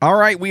All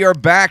right, we are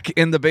back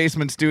in the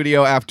basement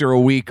studio after a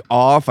week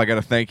off. I got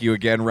to thank you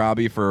again,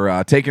 Robbie,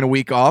 for taking a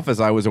week off as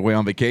I was away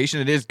on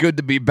vacation. It is good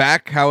to be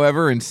back,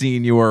 however, and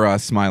seeing your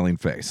smiling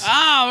face.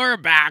 Oh, we're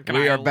back.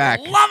 We are back.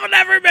 Loving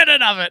every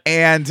minute of it.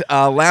 And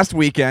last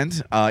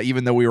weekend,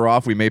 even though we were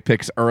off, we made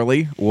picks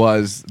early,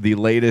 was the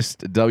latest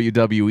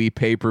WWE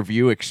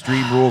pay-per-view,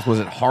 Extreme Rules. Was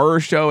it Horror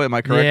Show? Am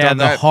I correct on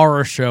that? Yeah, the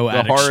horror show The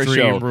at Horror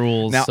Extreme Show.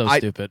 Rules. Now, So I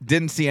stupid.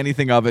 didn't see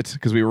anything of it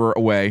because we were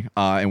away,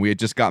 and we had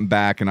just gotten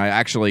back, and I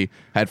actually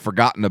had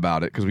forgotten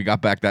about it because we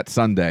got back that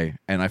Sunday,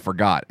 and I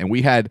forgot. And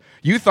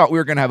you thought we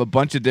were going to have a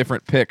bunch of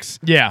different picks.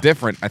 Yeah.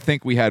 Different. I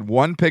think we had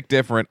one pick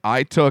different.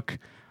 I took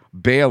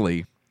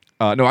Bailey.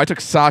 No, I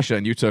took Sasha,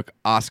 and you took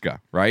Asuka,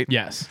 right?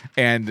 Yes.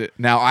 And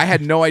now I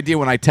had no idea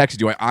when I texted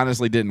you. I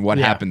honestly didn't what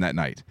happened that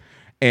night.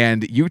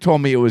 And you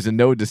told me it was a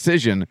no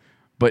decision,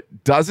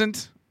 but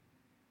doesn't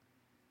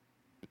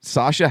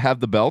Sasha have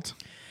the belt?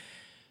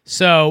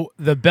 So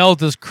the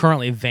belt is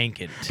currently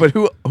vacant. But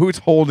who's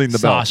holding the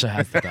Sasha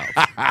has the belt.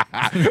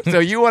 belt? So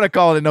you want to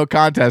call it a no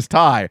contest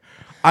tie.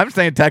 I'm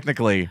saying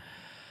technically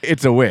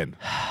it's a win.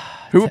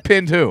 Who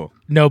pinned who?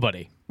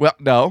 Nobody. Well,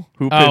 no.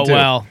 Who pinned Oh, who?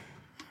 well.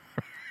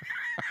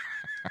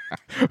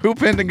 Who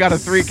pinned and got a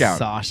 3 count?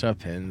 Sasha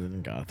pinned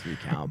and got a 3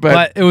 count. But-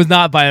 But it was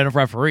not by a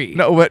referee.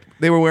 No, but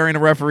they were wearing a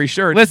referee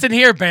shirt. Listen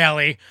here,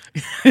 Bailey.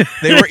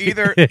 They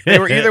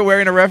were either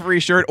wearing a referee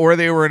shirt or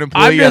they were an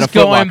employee I'm at a just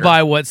Foot going Locker.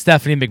 by what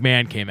Stephanie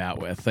McMahon came out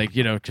with. Like,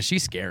 because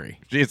she's scary.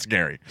 It's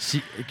scary.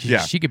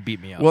 She could beat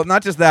me up. Well,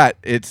 not just that.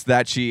 It's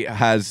that she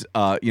has,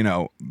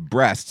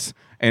 breasts,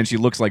 and she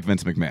looks like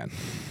Vince McMahon.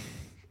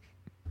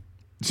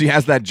 She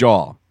has that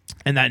jaw.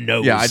 and that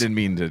nose. Yeah, I didn't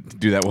mean to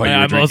do that while you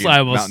I were drinking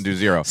almost Mountain Dew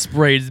Zero.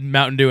 sprayed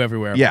Mountain Dew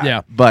everywhere.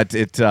 Yeah, but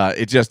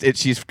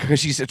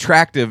she's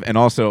attractive and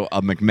also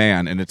a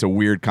McMahon, and it's a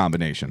weird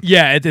combination.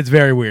 Yeah, it's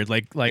very weird.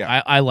 Like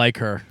Yeah. I like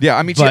her. Yeah,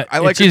 I mean, but I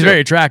like her she's too. very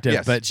attractive,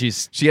 Yes. but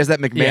she's She has that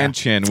McMahon Yeah.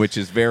 chin, which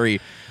is very,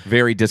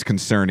 very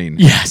disconcerting.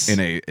 yes. In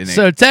a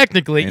So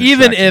technically, in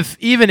even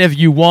attraction. if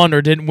you won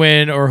or didn't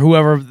win or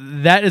whoever,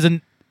 that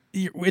isn't.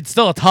 It's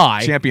still a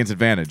tie. champion's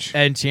advantage.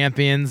 And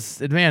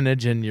champion's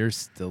advantage, and you're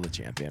still the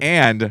champion.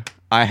 And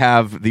I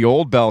have the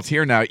old belt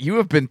here now. You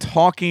have been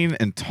talking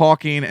and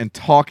talking and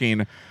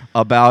talking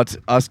about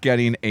us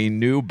getting a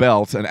new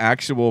belt, an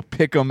actual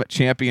Pick'em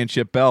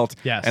championship belt.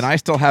 Yes. And I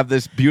still have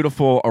this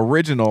beautiful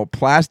original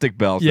plastic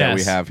belt that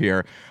we Yes. have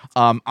here.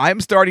 I'm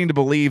starting to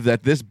believe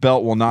that this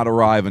belt will not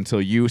arrive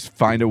until you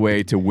find a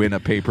way to win a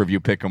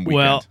pay-per-view Pick'em weekend.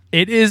 Well,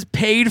 it is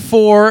paid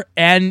for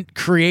and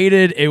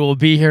created. It will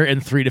be here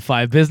in 3 to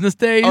 5 business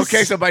days.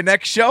 okay, so by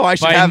next show, I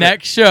should by have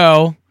next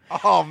show, it.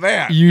 Oh,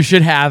 man. you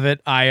should have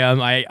it. I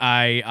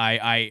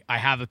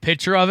have a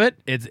picture of it.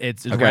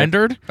 It's Okay.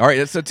 rendered. All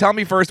right, so tell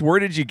me first, where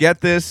did you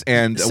get this,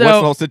 and what's So-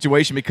 the whole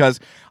situation?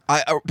 Because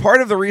part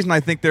of the reason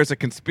I think there's a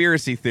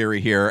conspiracy theory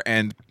here,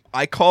 and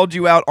I called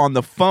you out on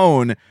the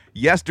phone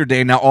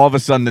yesterday. Now all of a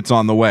sudden it's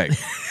on the way.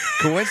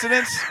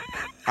 Coincidence?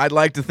 I'd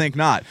like to think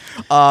not.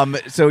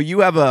 So you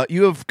have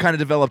kind of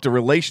developed a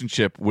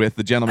relationship with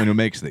the gentleman who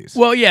makes these.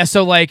 Well, yeah.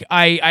 So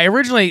I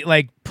originally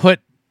put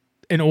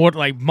an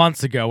order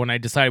months ago when I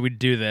decided we'd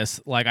do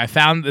this. I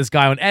found this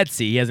guy on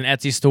Etsy. He has an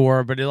Etsy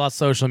store, but he loves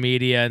social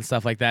media and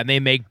stuff like that. And they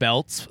make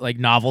belts,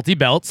 novelty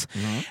belts.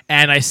 Mm-hmm.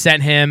 And I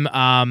sent him.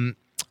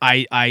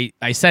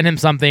 I sent him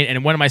something and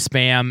it went in my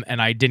spam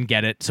and I didn't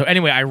get it. So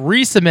anyway, I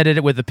resubmitted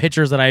it with the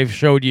pictures that I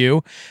showed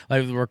you. I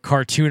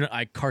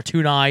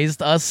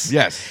cartoonized us.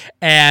 Yes.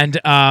 And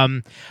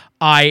and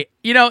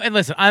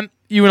listen,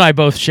 you and I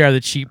both share the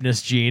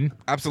cheapness gene.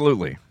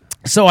 Absolutely.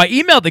 So I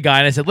emailed the guy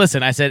and I said,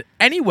 listen,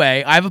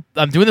 anyway, I'm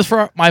doing this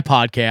for my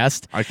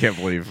podcast. I can't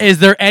believe. Is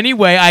there any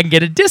way I can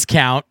get a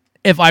discount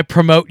if I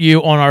promote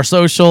you on our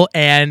social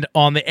and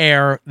on the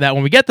air, that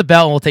when we get the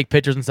belt and we'll take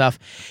pictures and stuff?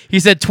 He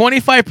said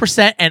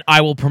 25% and I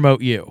will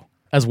promote you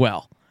as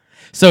well.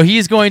 So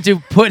he's going to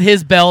put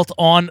his belt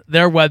on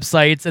their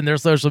websites and their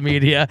social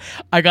media.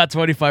 I got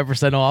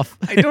 25% off.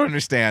 I don't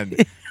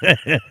understand. I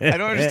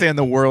don't understand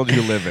the world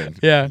you live in.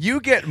 Yeah.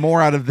 You get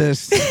more out of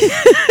this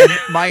in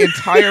my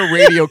entire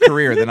radio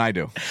career than I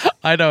do.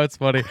 I know, it's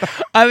funny.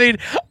 I mean,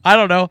 I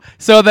don't know.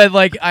 So then,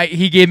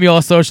 he gave me all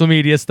the social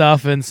media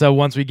stuff, and so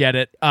once we get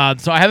it,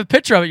 so I have a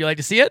picture of it. You like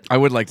to see it? I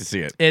would like to see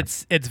it.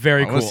 It's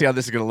very cool. Let's see how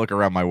this is going to look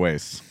around my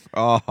waist.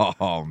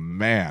 Oh,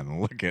 man.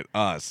 Look at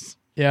us.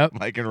 Yep.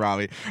 Mike and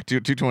Robbie,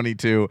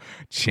 222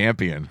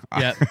 champion.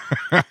 Yep.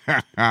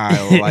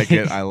 I like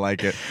it. I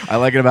like it. I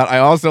like it I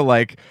also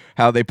like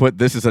how they put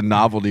this as a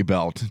novelty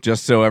belt,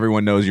 just so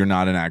everyone knows you're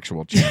not an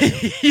actual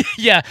champion.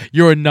 Yeah,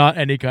 you're not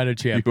any kind of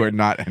champion. You are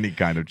not any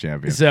kind of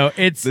champion. So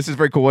This is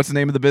very cool. What's the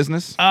name of the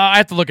business? I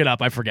have to look it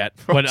up. I forget.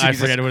 I Jesus.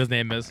 forget what his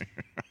name is.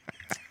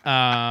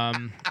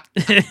 I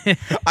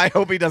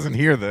hope he doesn't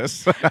hear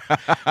this.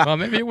 Well,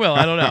 maybe he will.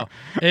 I don't know.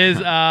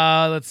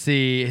 Let's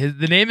see.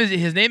 His name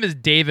is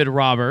David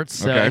Roberts.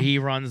 So Okay. he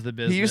runs the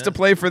business. He used to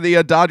play for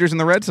the Dodgers and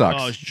the Red Sox.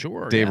 Oh,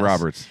 sure. Dave yes.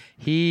 Roberts.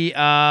 He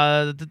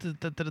let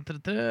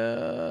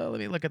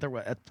me look at their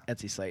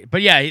Etsy site.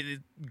 But yeah,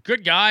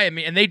 good guy. I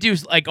mean, and they do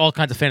like all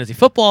kinds of fantasy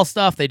football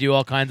stuff. They do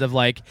all kinds of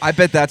like I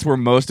bet that's where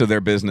most of their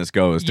business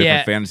goes, different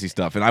Yeah. fantasy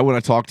stuff. And I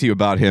want to talk to you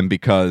about him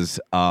because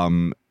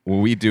I'd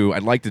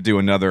like to do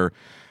another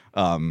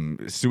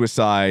what's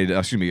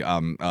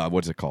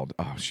it called?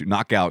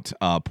 Knockout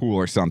pool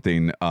or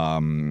something,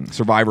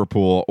 survivor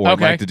pool, or I'd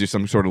Okay. like to do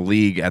some sort of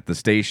league at the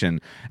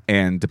station.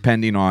 And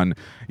depending on,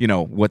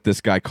 what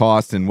this guy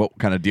costs and what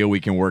kind of deal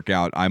we can work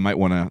out, I might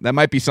want to, that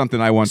might be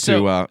something I want to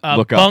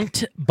look up.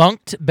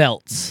 Bunked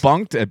Belts.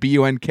 Bunked at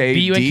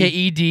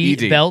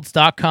BUNKED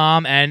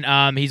belts.com,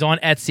 and he's on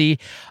Etsy.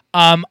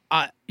 I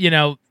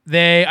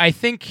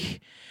think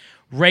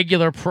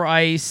regular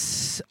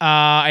price,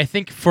 I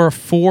think for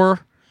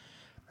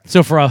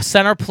for a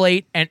center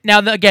plate, and now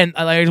again,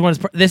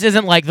 this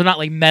isn't like they're not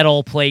like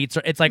metal plates,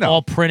 or it's like No.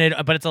 all printed,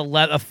 but it's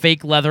a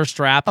fake leather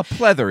strap. A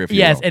pleather, if you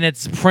Yes, will. and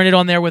it's printed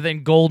on there with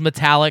in gold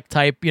metallic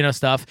type,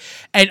 stuff.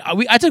 And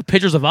I took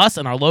pictures of us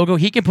and our logo.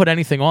 He can put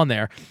anything on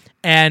there,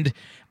 and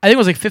I think it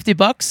was like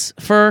 $50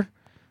 for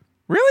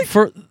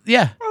Really?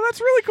 yeah. Oh, that's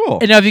really cool.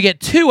 And now if you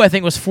get two, I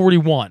think it was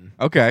 $41.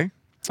 Okay.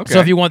 So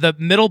if you want the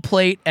middle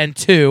plate and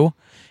two,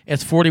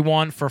 it's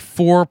 $41 for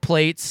 4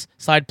 plates,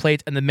 side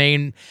plates, and the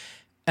main.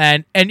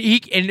 And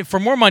for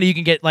more money, you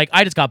can get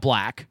I just got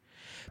black,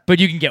 but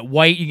you can get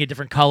white. You can get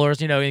different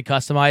colors. You can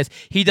customize.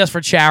 He does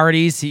for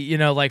charities. He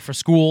like for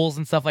schools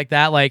and stuff like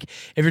that. Like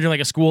if you're doing like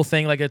a school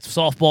thing, like a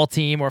softball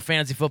team or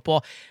fantasy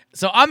football.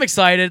 So I'm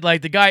excited.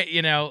 Like the guy,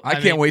 I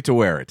can't wait to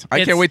wear it. I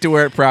can't it's- wait to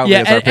wear it proudly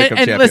as our pickup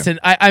and champion. listen,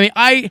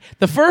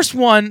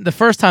 the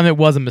first time it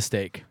was a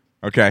mistake,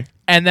 Okay.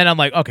 and then I'm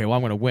like, okay, well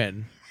I'm gonna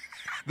win.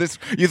 You thought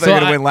you were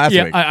going to win last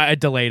week. I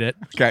delayed it.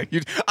 Okay. and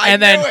knew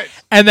then it.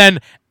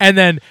 and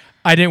then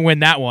I didn't win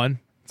that one,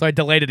 so I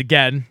delayed it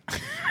again.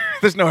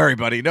 There's no hurry,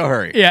 buddy. No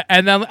hurry. Yeah,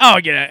 and then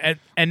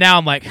and now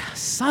I'm like,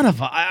 son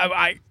of a,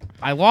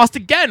 I lost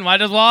again.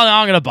 Might as well.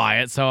 I'm gonna buy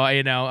it. So I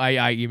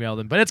emailed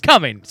him, but it's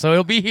coming, so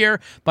it'll be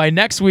here by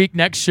next week,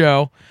 next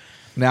show.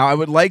 Now, I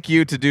would like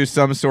you to do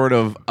some sort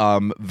of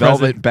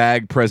velvet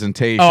bag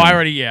presentation. Oh, I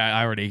already.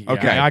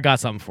 Okay. I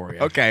got something for you.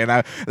 Okay, and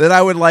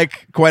I would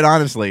like, quite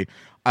honestly,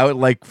 I would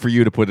like for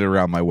you to put it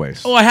around my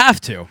waist. Oh, I have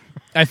to.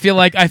 I feel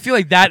like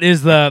that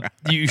is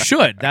you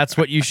should. That's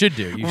what you should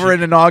do. You For should.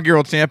 an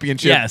inaugural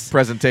championship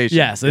presentation.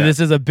 Yes, so this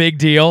is a big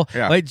deal.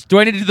 Yeah. Like, do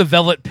I need to do the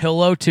velvet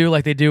pillow too,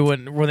 like they do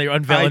when they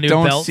unveil I a new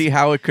don't belt? see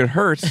how it could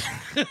hurt.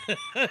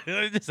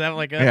 Just have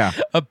like Yeah.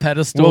 a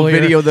pedestal. We'll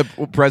here. video the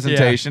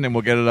presentation and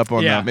we'll get it up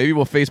on Yeah. maybe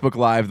we'll Facebook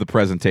Live the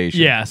presentation.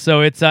 Yeah,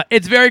 so it's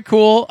very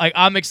cool. Like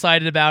I'm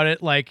excited about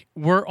it. Like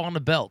we're on a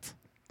belt.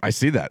 I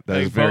see that. That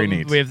is Like, very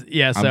both-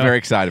 neat. So I'm very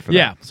excited for that.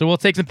 Yeah, so we'll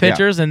take some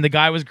pictures, and the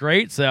guy was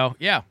great. So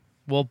yeah,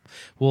 we'll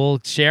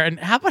share. And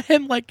how about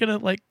him gonna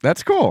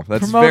That's cool.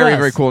 That's promote very, us.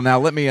 very cool. Now,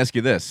 let me ask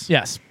you this.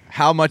 Yes.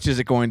 How much is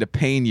it going to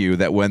pain you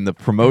that when the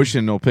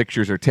promotional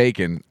pictures are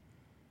taken,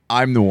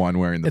 I'm the one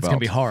wearing the It's belt? gonna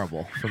be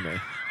horrible for me.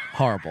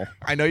 Horrible.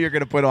 I know you're going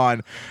to put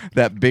on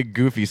that big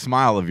goofy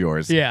smile of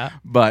yours. Yeah.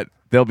 But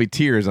there'll be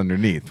tears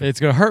underneath. It's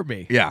gonna hurt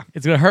me. Yeah.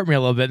 It's gonna hurt me a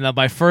little bit. Now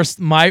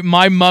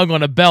my mug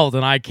on a belt,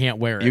 and I can't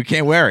wear it. You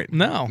can't wear it.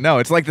 No. No,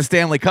 it's like the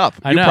Stanley Cup.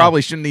 I You know.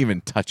 probably shouldn't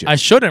even touch it. I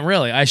shouldn't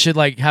really. I should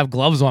have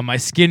gloves on. My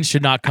skin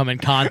should not come in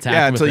contact.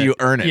 Yeah, with until it. you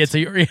earn it.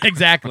 Yeah,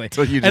 exactly.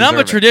 Until you and I'm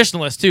a deserve it.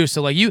 traditionalist too.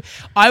 So I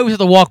always have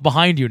to walk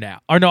behind you now,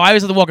 or no, I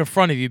always have to walk in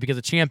front of you because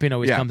the champion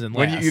always yeah. comes in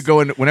when last. you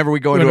go in, whenever we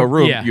go into a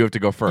room, Yeah. you have to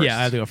go first. Yeah,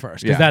 I have to go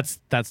first Yeah. because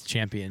that's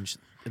champion's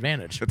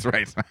advantage. That's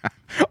right.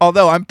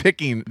 Although I'm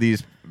picking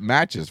these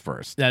matches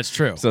first. That's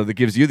true. So that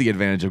gives you the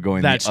advantage of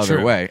going That's the other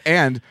true. way.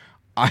 And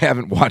I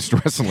haven't watched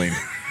wrestling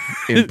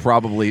in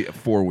probably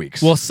 4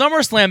 weeks. Well,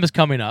 SummerSlam is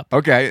coming up.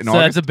 okay. In so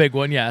August? that's a big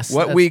one. Yes. What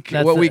That's- week?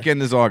 that's What the-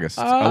 weekend is August?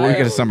 What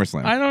weekend is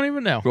SummerSlam? I don't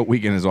even know. What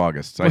weekend is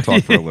August? I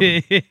talk for a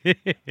living.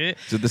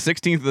 So the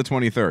 16th or the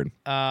 23rd.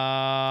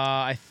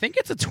 I think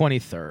it's the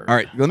 23rd. All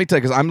right. Let me tell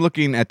you, because I'm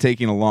looking at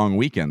taking a long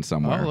weekend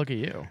somewhere. Oh, look at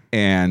you.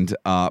 And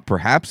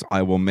perhaps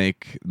I will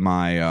make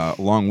my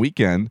long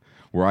weekend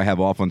where I have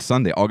off on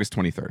Sunday, August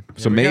 23rd.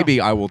 So we go.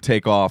 maybe I will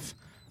take off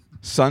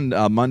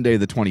Monday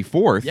the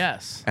 24th.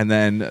 Yes. And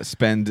then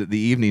spend the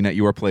evening at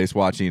your place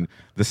watching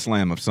the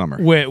Slam of Summer.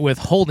 With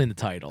holding the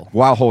title.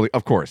 While holding,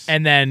 of course.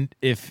 And then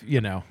if,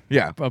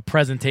 yeah. a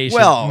presentation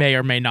Well, may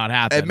or may not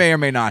happen. It may or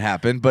may not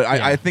happen, but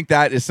Yeah. I think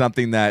that is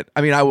something that,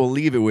 I will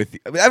leave it with you.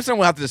 That's something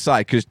we'll have to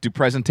decide, because do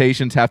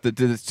presentations have to,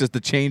 does just the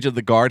change of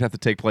the guard have to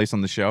take place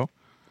on the show?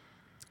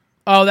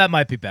 Oh, that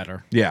might be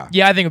better. Yeah.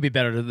 Yeah, I think it would be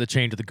better to the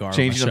change of the guard.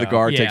 Changing on of the the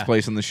guard show. takes Yeah.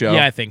 place on the show?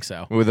 Yeah, I think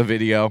so. With a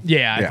video?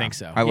 Yeah, I think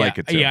so. I like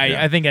Yeah. it too.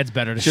 Yeah, I think that's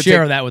better to Should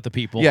share take- that with the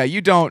people. Yeah,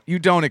 you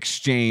don't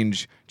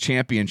exchange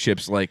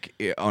championships like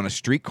on a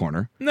street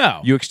corner.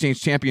 No. You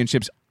exchange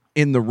championships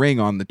in the ring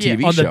on the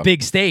TV on show. the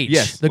big stage.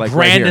 Yes, the like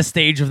right grandest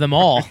here. stage of them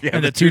all Yeah,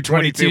 in the the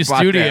 222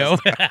 studio.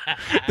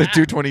 The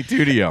 222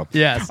 studio.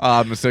 Yes.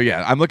 So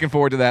yeah, I'm looking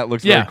forward to that.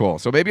 Looks Yeah. very cool.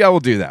 So maybe I will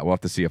do that. We'll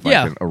have to see if I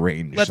Yeah. can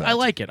arrange that. I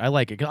like it. I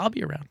like it. 'Cause I'll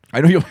be around. I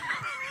know you'll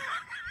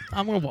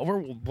I'm gonna.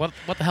 What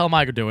the hell am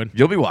I doing?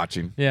 you'll be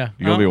watching. Yeah,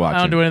 You'll be watching.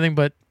 I don't do anything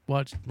but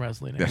watch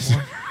wrestling anymore. Yes.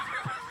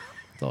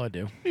 That's all I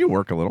do. You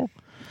work a little.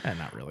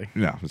 Not really.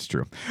 No, it's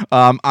true.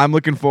 I'm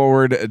looking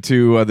forward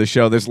to the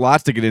show. There's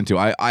lots to get into.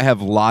 I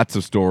have lots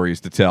of stories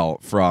to tell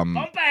from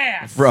Bump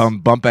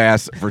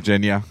Ass,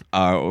 Virginia.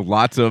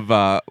 Lots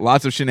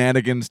of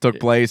shenanigans took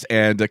place,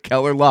 and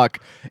Keller Luck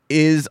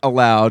is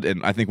allowed,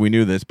 and I think we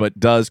knew this, but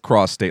does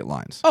cross state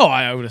lines. Oh,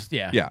 I would.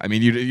 Yeah. Yeah, I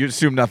mean, you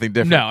assume nothing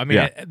different. No, I mean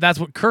Yeah. that's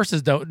what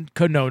curses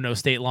could know no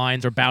state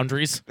lines or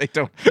boundaries. They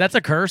don't. That's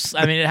a curse.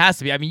 I mean, it has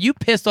to be. I mean, you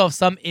pissed off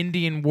some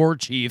Indian war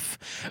chief,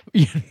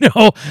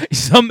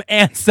 some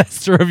ancestor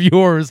of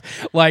yours,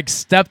 like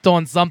stepped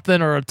on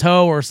something or a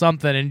toe or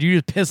something, and you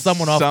just pissed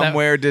someone off.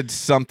 Somewhere did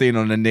something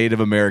on a Native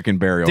American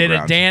burial Did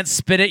ground. a dance,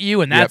 spit at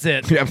you, and that's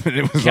it. Yep, and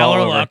it was Keller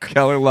all over. Luck.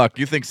 Keller Luck.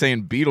 You think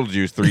saying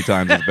Beetlejuice 3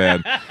 times is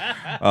bad.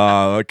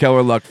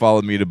 Keller Luck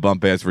followed me to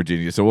Bump Ass,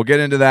 Virginia. So we'll get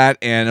into that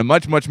and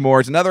much, much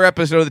more. It's another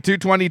episode of the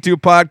 222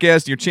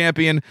 podcast. Your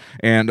champion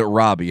and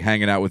Robbie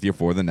hanging out with you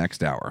for the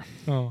next hour.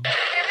 Oh.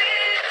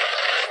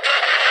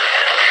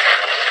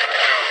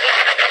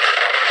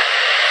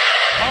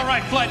 All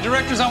right, flight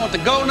directors, I want the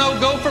go, no,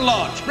 go for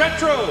launch.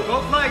 Retro.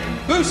 Go flight.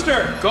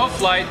 Booster. Go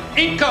flight.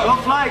 Inco. Go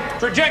flight.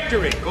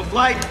 Trajectory. Go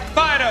flight.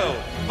 Fido.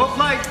 Go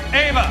flight.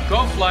 Ava.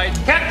 Go flight.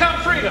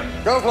 Capcom Freedom.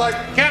 Go flight.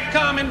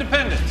 Capcom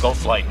Independence. Go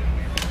flight.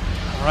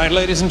 All right,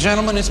 ladies and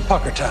gentlemen, it's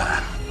pucker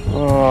time.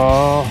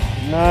 Oh,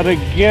 not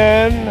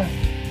again.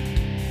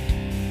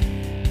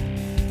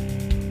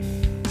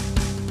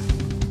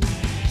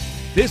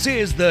 This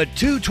is the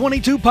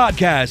 222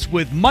 podcast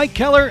with Mike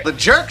Keller The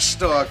Jerk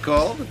Store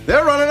called.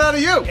 They're running out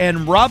of you.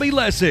 and Robbie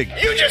Lessig.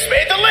 You just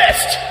made the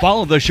list.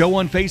 Follow the show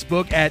on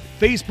Facebook at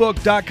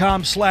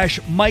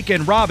facebook.com/Mike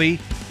and Robbie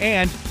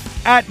and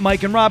at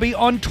Mike and Robbie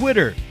on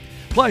Twitter.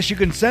 Plus, you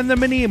can send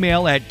them an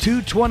email at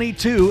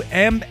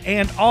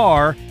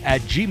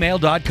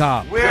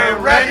 222m&r@gmail.com. We're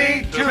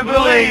ready to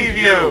believe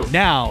you.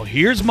 Now,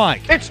 here's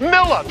Mike. It's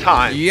Miller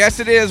time. Yes,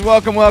 it is.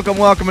 Welcome.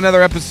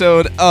 Another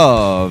episode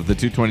of the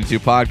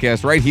 222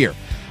 podcast right here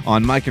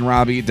on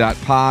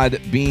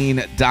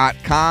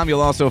mikeandrobbie.podbean.com.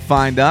 You'll also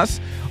find us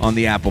on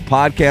the Apple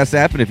Podcast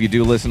app. And if you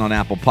do listen on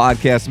Apple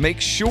Podcasts, make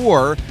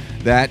sure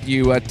that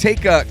you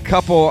take a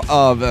couple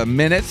of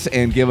minutes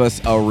and give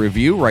us a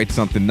review. Write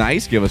something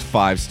nice. Give us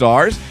 5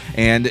 stars.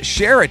 And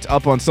share it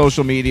up on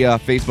social media,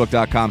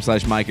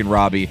 facebook.com/Mike and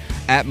Robbie,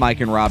 at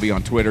Mike and Robbie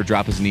on Twitter.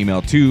 Drop us an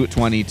email,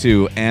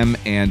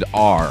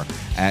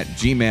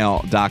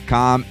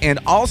 222m&r@gmail.com. And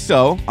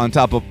also, on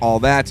top of all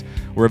that,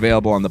 we're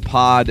available on the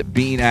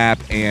Podbean app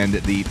and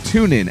the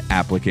TuneIn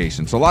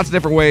application. So lots of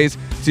different ways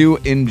to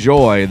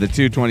enjoy the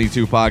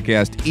 222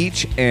 podcast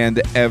each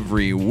and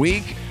every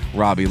week.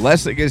 Robbie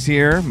Lessig is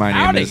here. My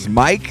name Howdy. is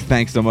Mike.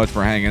 Thanks so much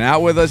for hanging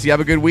out with us. You have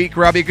a good week,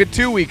 Robbie. A good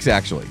 2 weeks,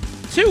 actually.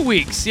 2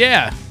 weeks,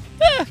 yeah.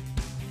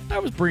 I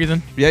was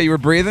breathing. Yeah, you were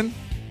breathing?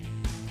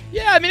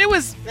 Yeah, I mean, it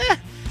was,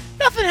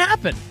 nothing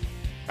happened.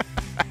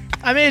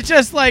 I mean, it's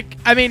just like,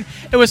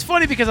 it was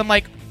funny because I'm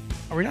like,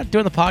 are we not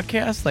doing the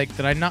podcast? Like,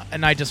 did I not?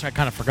 And I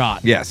kind of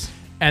forgot. Yes.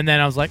 And then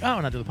I was like, oh,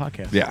 we're not doing the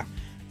podcast. Yeah.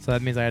 So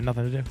that means I had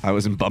nothing to do. I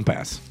was in Bump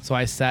Ass. So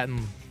I sat and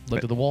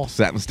looked at the wall.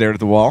 Sat and stared at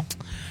the wall.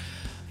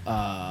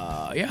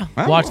 Yeah.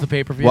 Oh. Watch the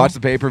pay-per-view. Watch the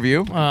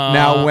pay-per-view.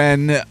 Now,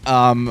 when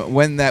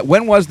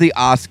was the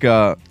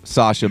Asuka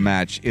Sasha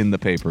match in the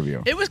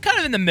pay-per-view? It was kind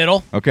of in the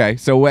middle. Okay,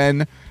 so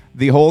when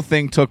the whole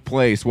thing took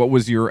place, what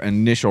was your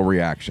initial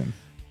reaction?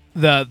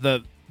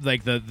 The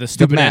The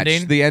stupid match,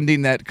 ending. the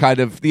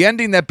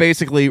ending that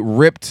basically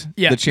ripped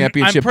Yeah, the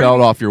championship I'm pretty-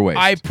 belt off your waist.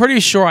 I'm pretty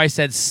sure I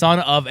said son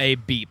of a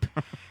beep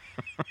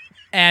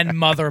and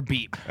mother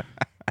beep.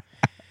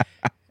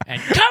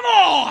 And come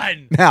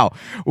on, Now,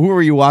 who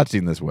were you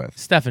watching this with?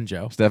 Steph and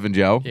Joe. Steph and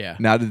Joe? Yeah.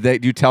 Now,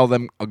 did you tell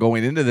them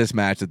going into this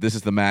match that this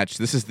is the match?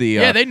 This is the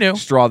Yeah, they knew.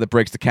 straw that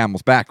breaks the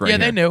camel's back, right? Yeah,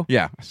 they here? knew.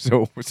 Yeah.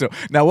 So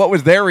now, what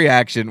was their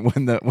reaction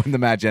when the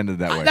match ended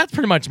that way? That's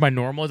pretty much my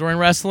normal during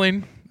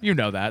wrestling. You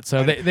know that.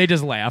 So they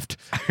just laughed.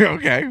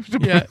 Okay.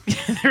 Yeah.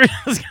 They were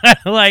just kind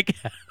of like,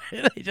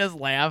 they just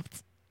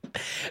laughed.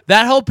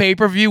 That whole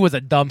pay-per-view was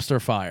a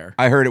dumpster fire.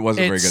 I heard it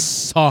wasn't It very good.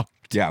 sucked.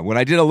 Yeah. When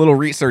I did a little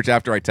research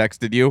after I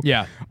texted you,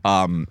 Yeah.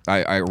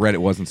 I read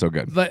it wasn't so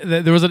good.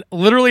 There was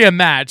literally a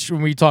match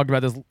when we talked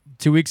about this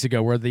 2 weeks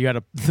ago where you had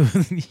a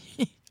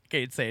I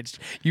can't say it.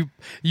 You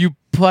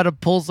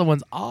pull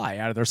someone's eye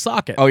out of their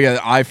socket. Oh yeah,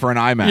 the eye for an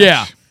eye match.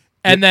 Yeah.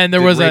 And then there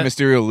Did was Rey a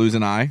Mysterio lose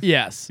an eye?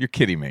 yes. You're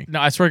kidding me. No,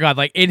 I swear to God,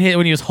 like when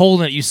he was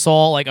holding it, you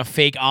saw like a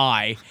fake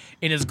eye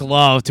in his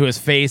glove to his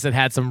face that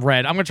had some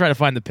red. I'm gonna try to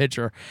find the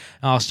picture.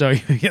 And I'll show you.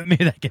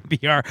 Maybe that can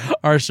be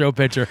our show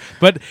picture.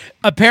 But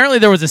apparently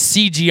there was a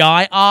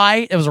CGI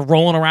eye. It was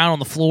rolling around on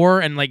the floor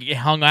and like it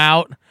hung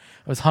out.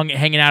 It was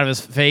hanging out of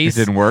his face. It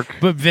didn't work.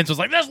 But Vince was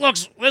like, "This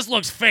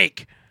looks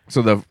fake."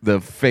 So the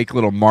fake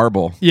little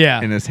marble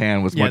Yeah. in his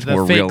hand was Yeah, much the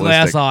more fake realistic.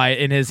 glass eye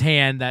in his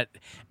hand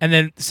and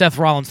then Seth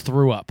Rollins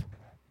threw up.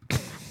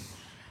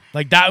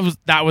 Like that was.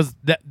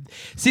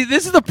 See,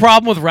 this is the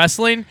problem with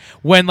wrestling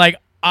when like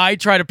I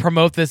try to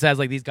promote this as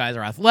like these guys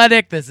are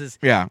athletic. This is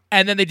Yeah.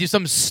 and then they do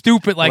something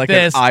stupid like an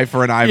this. eye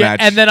for an eye match.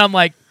 And then I'm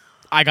like,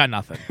 I got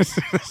nothing.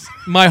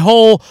 My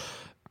whole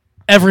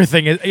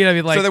everything is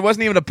like so there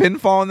wasn't even a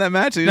pinfall in that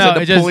match. They just No,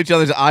 had it to pull just- each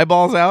other's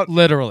eyeballs out.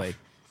 literally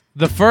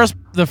the first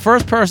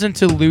person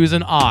to lose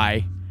an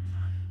eye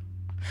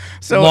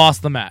So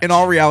lost the match. in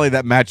all reality,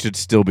 that match should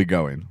still be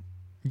going.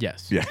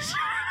 yes, Yes.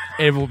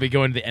 it will be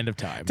going to the end of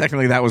time.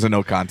 Technically, that was a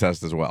no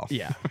contest as well.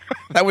 Yeah.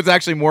 That was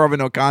actually more of a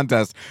no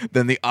contest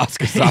than the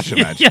Asuka Sasha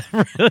match. Yeah,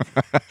 really.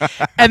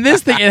 And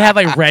this thing, it had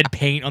like red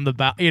paint on the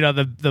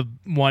the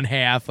one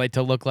half, like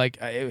to look like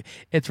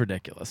it's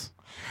ridiculous.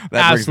 That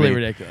brings Absolutely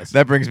me- ridiculous.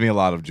 That brings me a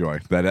lot of joy.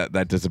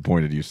 That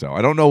disappointed you so.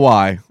 I don't know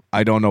why,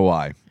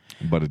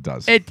 but it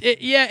does.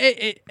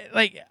 It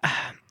like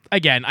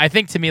again, I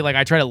think to me, like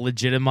I try to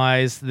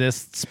legitimize this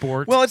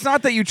sport. Well, it's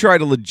not that you try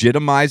to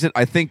legitimize it.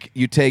 I think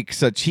you take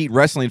such heat.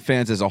 Wrestling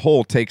fans as a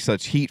whole take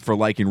such heat for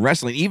liking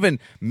wrestling. Even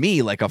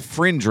me, like a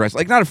fringe wrestler,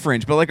 like not a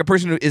fringe, but like a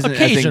person who isn't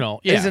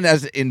Occasional, yeah. isn't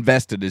as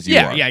invested as you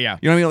Yeah, are. yeah. You know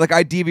what I mean? Like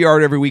I DVR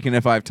it every week, and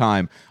if I have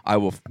time, I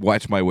will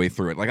watch my way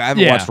through it. Like I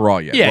haven't Yeah. watched Raw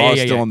yet. Yeah, Raw's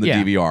yeah, still yeah, on the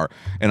yeah. DVR,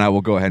 and I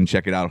will go ahead and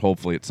check it out.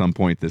 Hopefully at some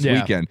point this Yeah.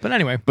 weekend. But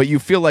anyway. but you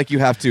feel like you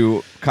have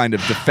to kind of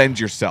defend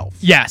yourself.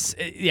 yes,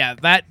 yeah.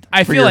 That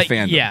I For feel your like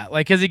fandom. yeah,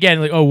 like because again,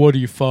 like oh, what are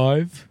you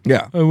 5?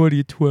 Yeah, Oh, what are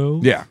you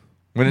 12? yeah.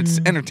 When it's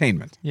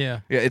entertainment.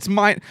 Yeah. Yeah, it's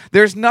mine.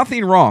 There's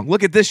nothing wrong.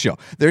 Look at this show.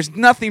 There's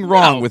nothing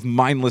wrong No. with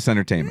mindless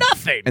entertainment.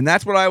 Nothing. And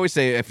that's what I always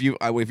say. If you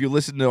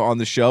listen to on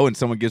the show and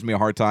someone gives me a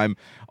hard time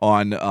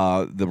on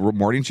the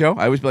morning show,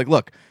 I always be like,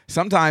 look,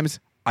 sometimes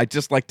I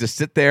just like to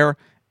sit there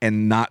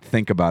and not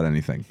think about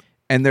anything.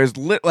 And there's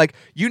like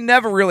you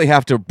never really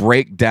have to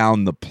break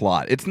down the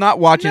plot. It's not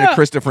watching No. a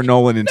Christopher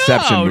Nolan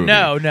Inception movie.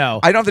 No.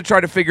 I don't have to try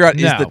to figure out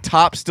is No. the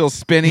top still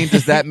spinning?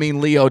 Does that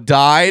mean Leo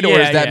died, or Yeah,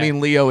 does that yeah. mean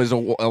Leo is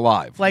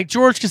alive? Like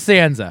George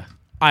Costanza.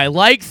 I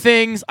like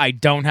things I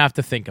don't have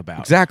to think about.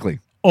 Exactly.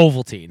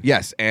 Ovaltine.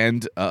 Yes,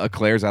 and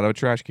Eclairs out of a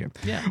trash can.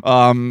 Yeah.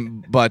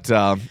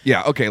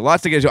 Yeah, okay,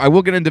 lots to get into. I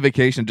will get into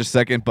vacation in just a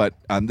second, but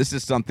this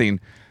is something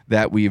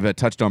that we've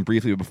touched on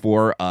briefly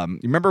before. You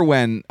remember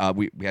when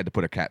we had to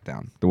put a cat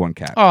down, the one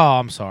cat? Oh,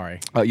 I'm sorry.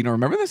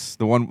 Remember this?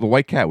 The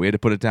white cat. We had to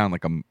put it down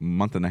like a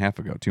month and a half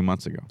ago, 2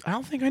 months ago. I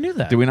don't think I knew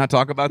that. Did we not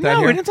talk about that No,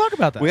 here? we didn't talk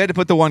about that. We had to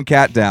put the one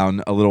cat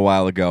down a little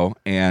while ago,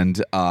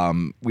 and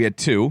we had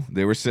two.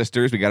 They were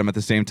sisters. We got them at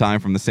the same time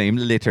from the same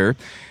litter.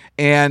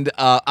 And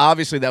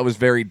obviously that was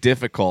very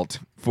difficult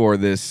for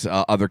this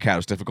other cat. It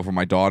was difficult for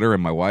my daughter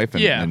and my wife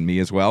and, Yeah. and me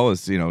as well.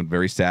 It's,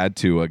 very sad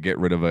to get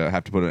rid of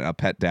have to put a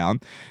pet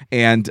down.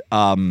 And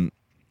it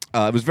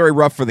was very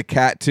rough for the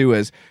cat too,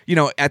 as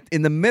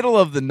in the middle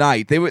of the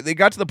night, they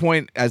got to the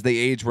point as they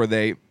aged where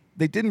they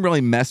didn't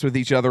really mess with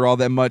each other all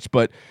that much,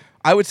 but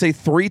I would say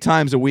 3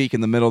 times a week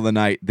in the middle of the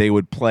night they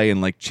would play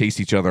and like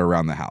chase each other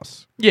around the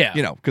house. Yeah.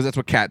 Because that's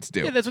what cats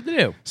do. Yeah, that's what they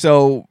do.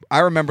 So I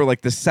remember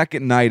like the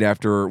second night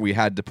after we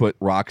had to put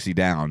Roxy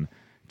down,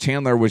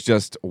 Chandler was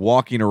just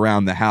walking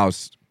around the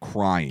house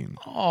crying.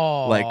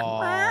 Oh.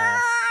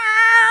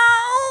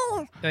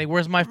 Like,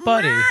 where's my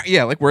buddy?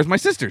 Yeah, like where's my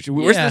sister?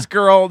 Where's Yeah. this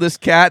girl, this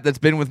cat that's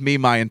been with me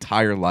my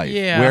entire life?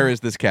 Yeah. Where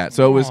is this cat?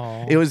 So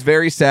Aw. it was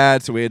very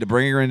sad. So we had to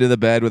bring her into the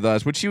bed with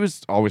us, which she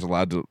was always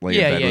allowed to lay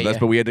Yeah, in bed yeah, with us. yeah.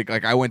 But we had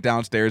to I went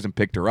downstairs and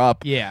picked her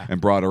up. Yeah. And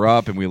brought her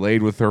up, and we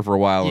laid with her for a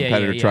while and Yeah,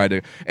 petted yeah, her, yeah. tried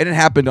to. And it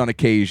happened on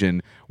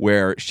occasion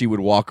where she would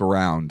walk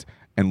around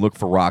and look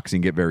for Roxy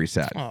and get very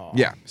sad. Aw.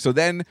 Yeah. So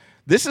then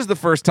this is the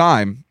first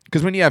time.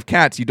 Because when you have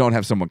cats, you don't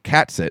have someone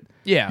cat sit.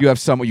 Yeah. You have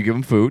someone, you give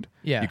them food.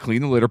 Yeah. You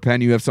clean the litter pen.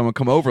 You have someone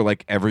come over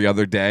like every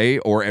other day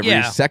or every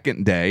Yeah.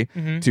 second day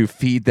to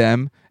feed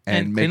them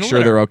and And make clean the sure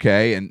litter. they're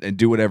okay and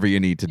do whatever you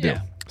need to do.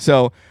 Yeah.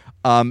 So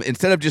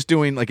instead of just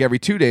doing like every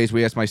 2 days,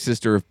 we asked my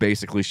sister if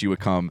basically she would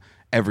come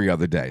every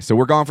other day. So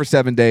we're gone for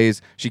 7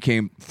 days. She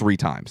came 3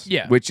 times.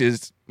 Yeah. Which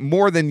is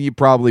more than you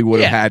probably would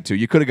have Yeah. had to.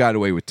 You could have got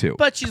away with 2.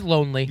 But she's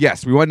lonely.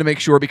 Yes, we wanted to make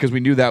sure because we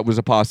knew that was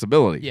a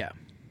possibility. Yeah.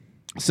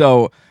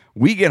 So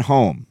we get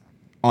home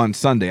on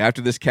Sunday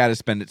after this cat has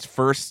spent its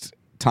first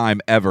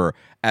time ever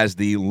as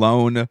the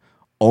lone,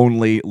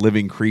 only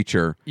living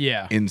creature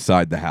Yeah.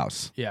 inside the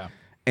house. Yeah.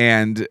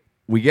 And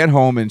we get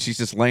home and she's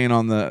just laying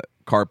on the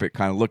carpet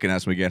kind of looking at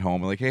us when we get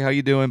home. We're like, hey, how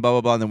you doing? Blah,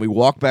 blah, blah. And then we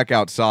walk back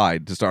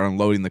outside to start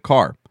unloading the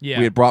car. Yeah.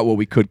 We had brought what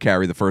we could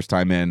carry the first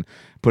time in,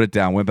 put it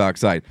down, went back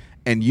outside.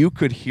 And you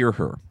could hear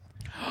her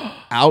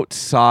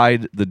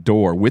outside the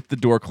door with the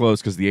door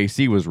closed because the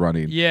AC was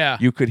running. Yeah.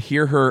 You could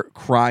hear her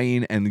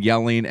crying and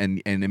yelling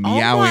and meowing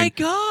my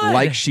God.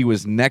 like she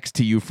was next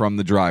to you from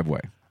the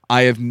driveway.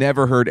 I have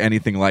never heard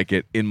anything like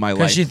it in my life.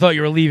 Because she thought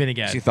you were leaving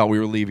again. She thought we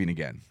were leaving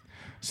again.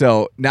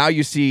 So now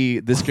you see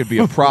this could be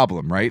a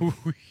problem, right?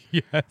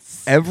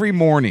 Yes. Every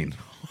morning.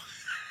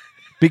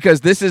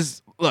 Because this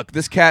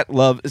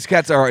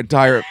cat's our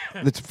entire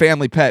it's a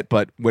family pet,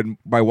 but when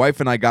my wife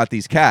and I got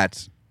these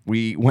cats,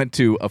 we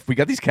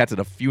got these cats at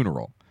a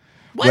funeral.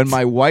 When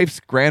my wife's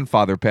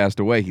grandfather passed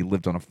away, he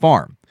lived on a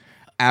farm.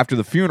 After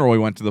the funeral, we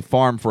went to the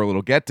farm for a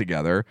little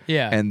get-together,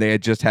 and they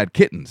had just had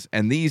kittens.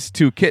 And these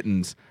 2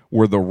 kittens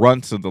were the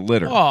runts of the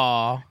litter.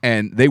 Aw.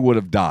 And they would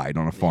have died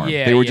on a farm.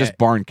 Yeah, they were yeah. just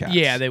barn cats.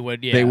 Yeah, they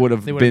would. Yeah, They would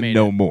have would've been made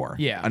no it. more.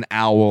 Yeah. An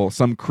owl,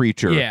 some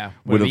creature Yeah,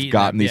 would would've have eaten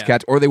gotten them, these yeah.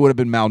 cats, or they would have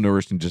been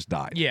malnourished and just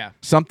died. Yeah.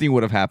 Something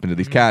would have happened to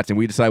these cats, and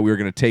we decided we were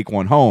going to take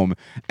one home.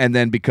 And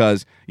then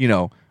because,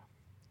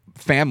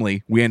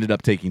 family, we ended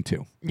up taking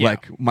 2. Yeah.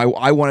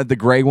 I wanted the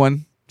gray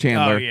one,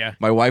 Chandler. Oh, yeah.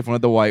 My wife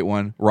wanted the white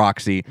one,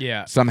 Roxy.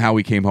 Yeah. Somehow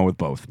we came home with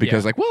both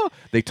because, Yeah.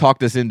 they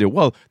talked us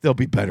into, they'll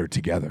be better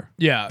together.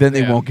 Yeah, Then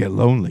they yeah. won't get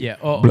lonely. Yeah.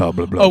 Oh, Blah,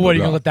 blah, blah. Oh, blah, what, are you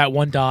blah. going to let that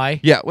one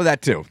die? Yeah, well,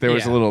 that too. There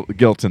was a Yeah. little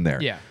guilt in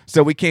there. Yeah.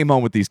 So we came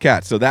home with these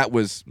cats. So that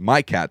was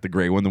my cat, the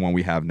gray one, the one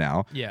we have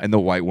now. Yeah. And the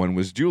white one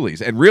was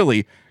Julie's. And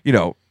really,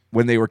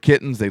 when they were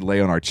kittens, they'd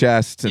lay on our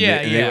chests. And,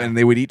 Yeah,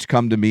 they would each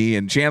come to me.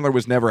 And Chandler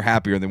was never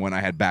happier than when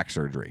I had back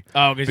surgery.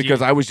 Oh,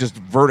 because I was just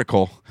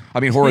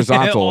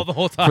horizontal all the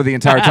whole time. for the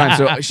entire time.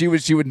 So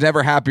she would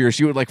never happier.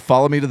 She would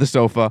follow me to the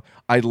sofa.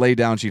 I'd lay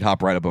down. She'd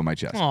hop right up on my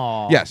chest.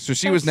 Aw, yes. So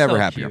she was that's never so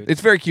happier. cute.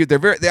 It's very cute.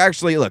 They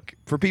actually, look,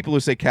 for people who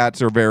say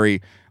cats are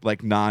very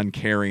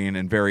non-caring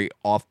and very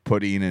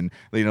off-putting and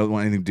they don't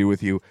want anything to do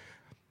with you,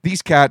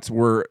 these cats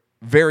were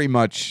very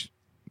much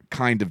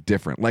kind of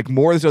different.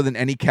 More so than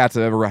any cats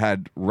I've ever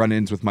had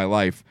run-ins with my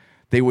life,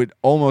 they would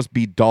almost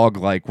be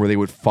dog-like where they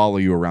would follow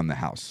you around the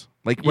house.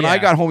 When I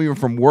Yeah. got home even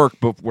from work,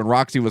 but when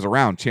Roxy was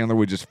around, Chandler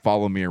would just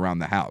follow me around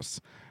the house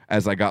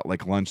as I got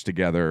lunch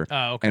together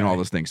and all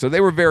those things. So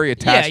they were very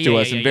attached to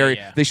us and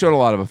they showed a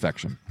lot of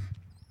affection.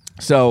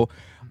 So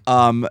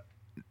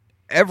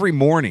every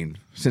morning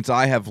since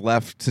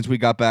we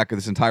got back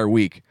this entire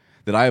week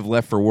that I have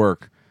left for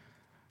work,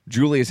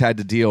 Julie has had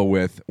to deal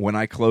with, when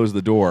I close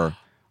the door,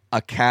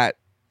 a cat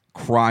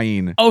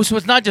crying Oh, so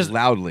it's not just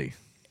loudly.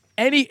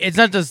 it's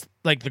not just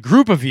the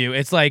group of you.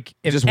 It's if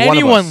Just one of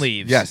anyone us.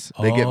 leaves. Yes,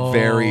 they get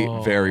very,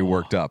 very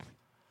worked up.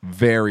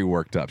 Very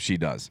worked up. She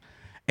does.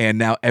 And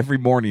now every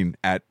morning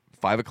at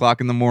 5 o'clock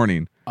in the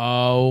morning,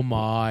 Oh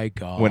my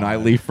God. when I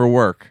leave for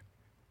work,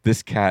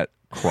 this cat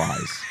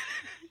cries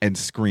and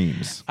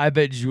screams. I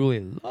bet Julie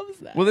loves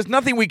that. Well, there's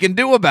nothing we can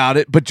do about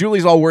it, but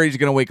Julie's all worried she's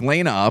going to wake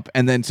Lena up,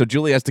 and then so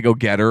Julie has to go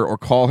get her or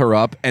call her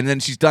up, and then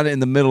she's done it in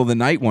the middle of the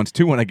night once,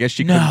 too, when I guess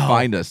she couldn't No.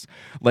 find us,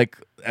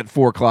 at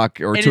 4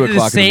 o'clock or And 2 it's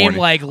o'clock the in the same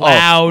morning.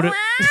 loud.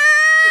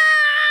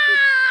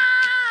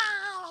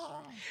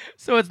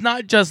 So it's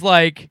not just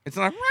It's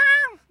not...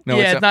 No,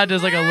 yeah, it's not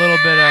just a little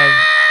bit of.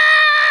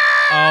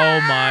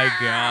 Oh my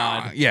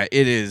God. Yeah,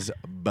 it is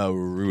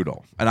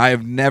brutal, and I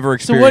have never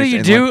So experienced. what do you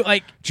anything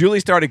do?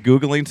 Julie started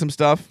Googling some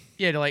stuff.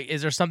 Yeah,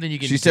 is there something you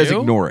can do? She says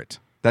ignore it.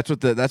 That's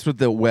what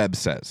the web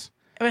says.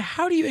 I mean,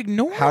 how do you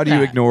ignore How do you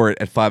that? ignore it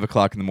at 5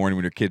 o'clock in the morning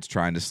when your kid's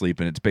trying to sleep,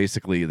 and it's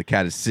basically the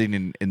cat is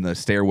sitting in the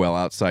stairwell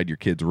outside your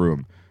kid's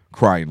room,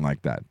 crying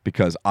like that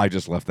because I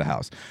just left the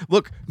house.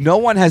 Look, no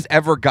one has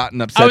ever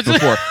gotten upset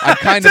before. I'm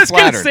kind of just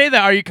gonna flattered. say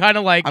that. Are you kind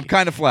of I'm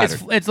kind of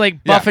flattered. It's like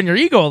Yeah. buffing your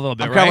ego a little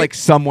bit, I'm right? kind of like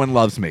someone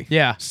loves me.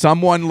 Yeah.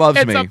 Someone loves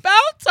it's me.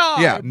 about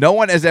time. Yeah, no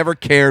one has ever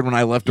cared when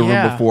I left a room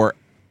Yeah. before,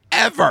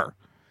 ever.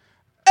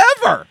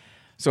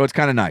 So it's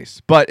kind of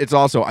nice, but it's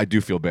also I do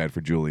feel bad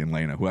for Julie and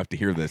Lena who have to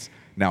hear this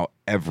now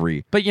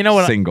every. But you know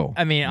what? Single.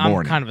 I mean, I'm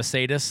morning. kind of a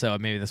sadist, so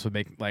maybe this would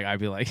make I'd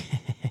be like,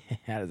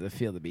 how does it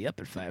feel to be up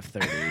at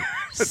 5:30?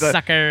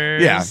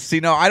 Suckers. Yeah. See,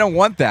 no, I don't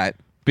want that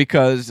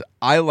because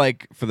I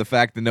like for the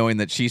fact that knowing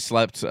that she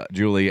slept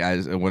Julie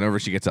as whenever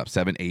she gets up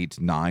 7, 8,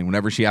 9,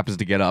 whenever she happens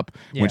to get up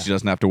Yeah. when she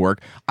doesn't have to work.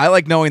 I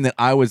like knowing that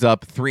I was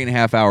up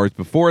 3.5 hours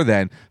before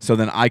then, so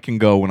then I can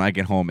go when I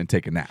get home and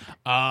take a nap.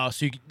 Oh,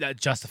 so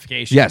that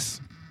justification. Yes.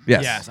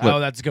 Yes. Yes. Look, Oh,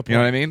 that's a good point. You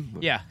know what I mean?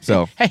 Yeah.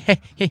 So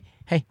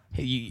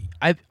Hey,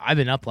 I've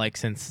been up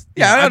since.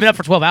 Yeah, I've been up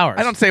for 12 hours.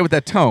 I don't say it with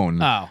that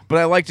tone. Oh. But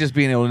I like just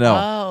being able to know.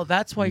 Oh,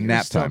 that's why you're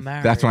nap still time.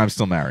 married. That's why I'm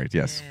still married.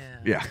 Yes.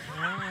 Yeah.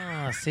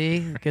 Oh, see,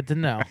 good to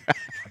know.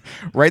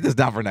 Write this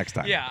down for next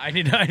time. Yeah, I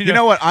need to. You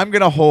know what? I'm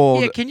gonna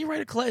hold. Yeah, can you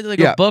write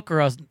Yeah. a book or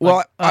a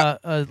Well,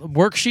 a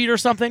worksheet or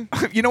something?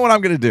 You know what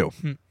I'm gonna do?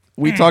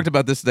 We talked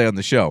about this today on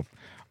the show.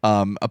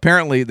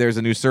 Apparently, there's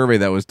a new survey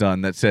that was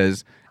done that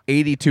says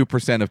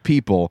 82% of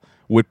people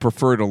would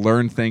prefer to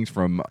learn things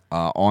from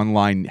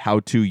online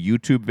how-to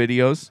YouTube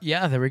videos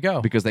Yeah, there we go.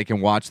 because they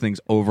can watch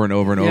things over and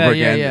over and Yeah, over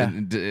yeah,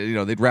 again. yeah.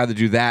 And, they'd rather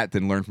do that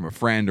than learn from a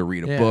friend or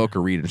read a Yeah. book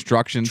or read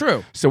instructions.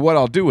 True. So what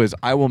I'll do is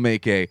I will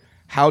make a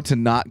how to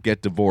not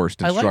get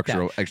divorced I like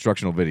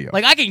instructional video.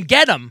 I can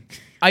get them,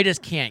 I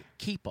just can't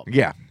keep them.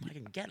 Yeah. I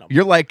can get them.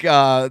 You're like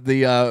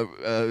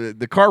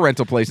the car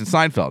rental place in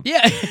Seinfeld.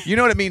 Yeah. You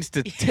know what it means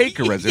to take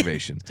a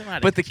reservation. Don't know how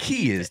to But the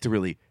key is to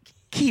really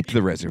keep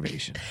the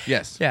reservation.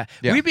 Yes. Yeah,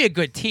 Yeah. we'd be a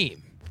good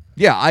team.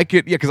 Yeah, I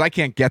could. Yeah, because I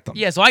can't get them.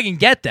 Yeah, so I can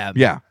get them.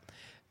 Yeah.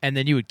 and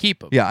then you would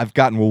keep them. Yeah, I've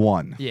gotten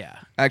one. Yeah.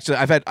 Actually,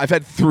 I've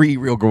had 3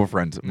 real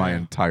girlfriends my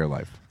entire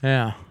life.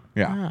 Yeah.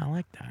 Yeah. Oh, I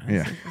like that.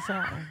 Yeah. It's all,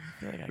 I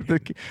feel like I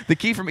get- The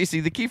key for me,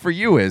 the key for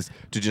you is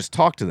to just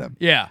talk to them.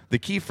 Yeah. The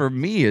key for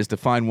me is to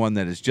find one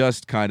that is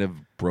just kind of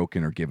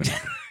broken or given up.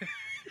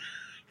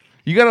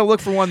 You got to look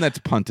for one that's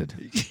punted.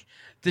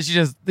 Did she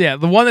just the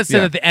one that said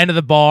Yeah. at the end of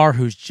the bar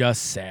who's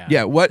just sad.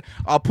 Yeah, what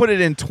I'll put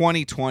it in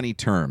 2020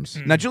 terms.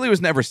 Now Julie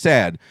was never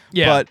sad,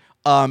 Yeah.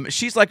 but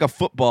she's like a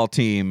football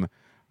team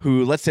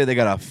who, let's say they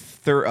got a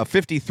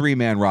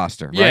 53-man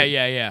roster, right?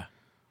 Yeah.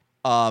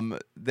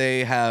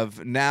 They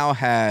have now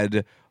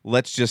had,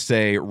 let's just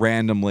say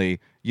randomly,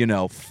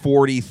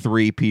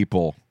 43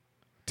 people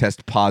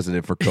test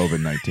positive for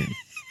COVID-19.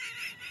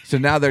 So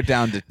now they're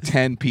down to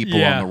 10 people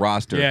Yeah. on the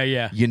roster.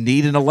 Yeah. You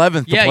need an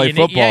 11th to Yeah, play you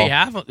football. you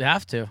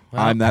have to.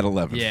 Well, I'm that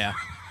 11th. Yeah.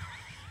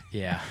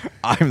 Yeah.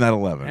 I'm that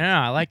 11th.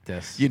 Yeah, I like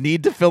this. You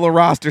need to fill a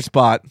roster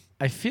spot,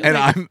 I feel and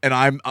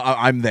like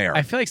I'm there.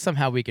 I feel like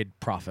somehow we could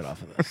profit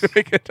off of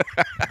this.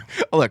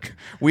 Look,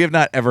 we have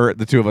not ever,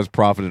 the two of us,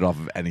 profited off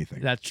of anything.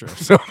 That's true.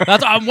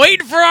 I'm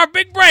waiting for our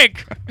big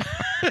break.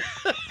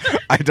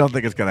 I don't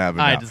think it's going to happen.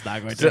 now. It's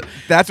not going So to.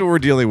 that's what we're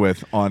dealing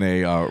with on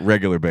a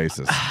regular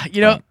basis.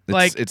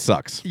 Like it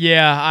sucks.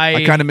 yeah,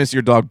 I kind of miss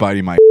your dog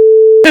biting my.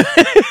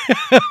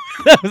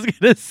 I was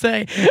gonna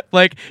say,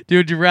 like, dude,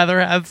 would you rather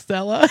have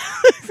Stella?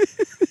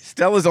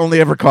 Stella's only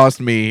ever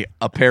cost me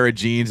a pair of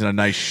jeans and a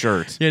nice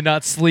shirt, Yeah,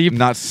 not sleep.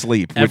 not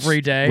sleep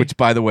Every day. Which,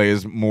 by the way,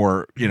 is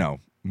more.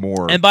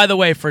 More. And by the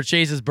way, for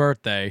Chase's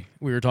birthday,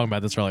 we were talking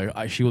about this earlier.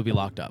 She will be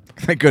locked up.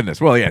 Thank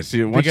goodness. Well, yeah.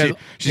 Because-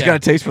 She's got a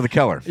taste for the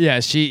Keller. Yeah,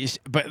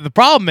 but the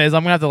problem is,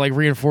 I'm gonna have to like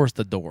reinforce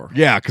the door.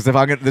 Yeah, because if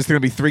there's going to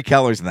be 3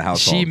 Kellers in the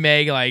household. She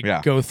may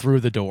Yeah. go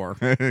through the door.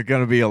 It's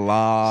going to be a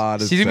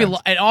lot of. She's gonna be,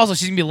 sense. and also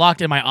she's gonna be locked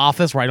in my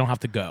office where I don't have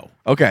to go.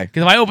 Okay.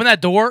 Because if I open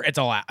that door, it's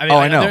a lot. I mean,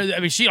 I know. I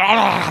mean, she.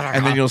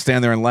 And then you'll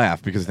stand there and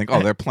laugh because you think,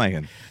 oh, they're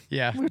playing.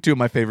 yeah. Look at 2 of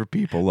my favorite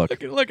people. Look.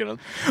 Look at him.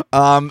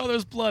 Oh,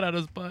 There's blood out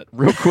his butt.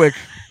 real quick,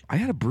 I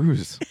had a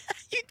bruise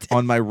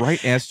on my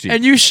right ass cheek.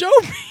 And you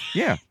showed me.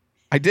 Yeah,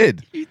 I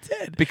did. You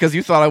did. Because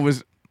you thought I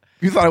was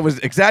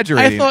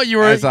exaggerating. I thought you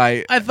were. As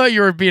I thought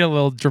you were being a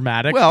little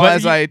dramatic. well, but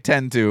as I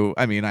tend to.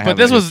 I mean, I. But have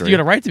this a was history. you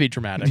had a right to be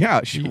dramatic.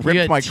 Yeah, she You ripped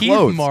had my teeth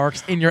clothes.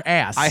 marks in your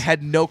ass. I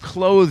had no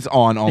clothes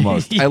on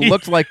almost. I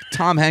looked like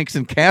Tom Hanks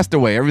in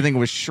Castaway. Everything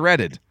was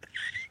shredded.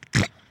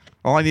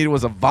 All I needed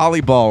was a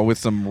volleyball with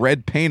some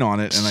red paint on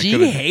it, and I She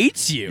could.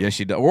 hates you. Yes,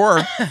 she does.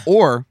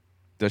 Or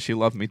does she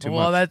love me too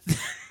well, much? that's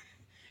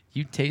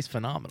you taste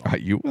phenomenal.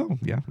 You will,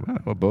 yeah.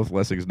 Well, both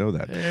Lessigs know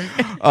that.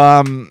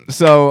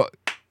 So,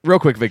 real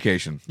quick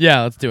vacation.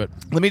 Yeah, let's do it.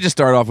 Let me just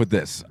start off with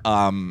this.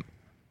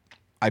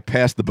 I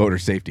passed the boater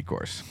safety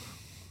course.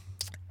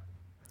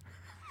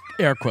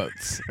 Air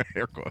quotes.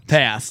 Air quotes.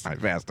 Pass. I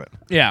passed it.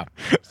 Yeah.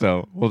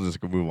 So we'll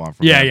just move on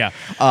from Yeah, there.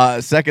 yeah.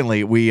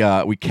 Secondly, we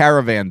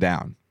caravan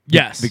down.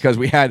 Yes.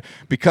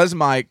 Because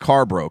my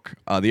car broke.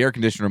 The air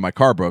conditioner in my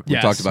car broke. We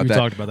Yes, talked about we that.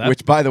 talked about that.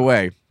 Which, by the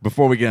way,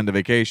 before we get into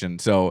vacation,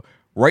 so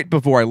right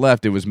before I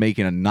left, it was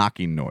making a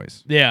knocking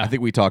noise. Yeah. I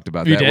think we talked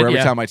about You that. did, Where every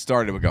yeah. time I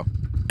started, it would go.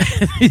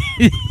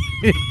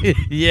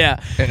 Yeah.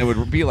 And it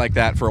would be like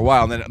that for a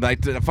while. And then I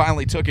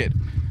finally took it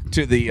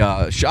to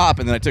the shop,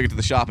 and then I took it to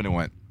the shop, and it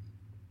went.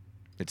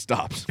 It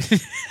stops.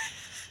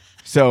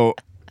 So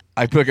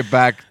I took it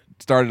back,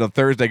 started on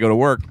Thursday, go to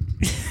work.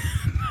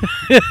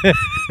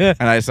 And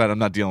I decided I'm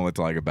not dealing with it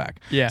till I get back.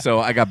 Yeah. So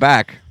I got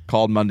back,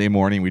 called Monday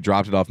morning. We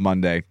dropped it off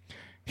Monday.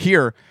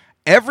 Here,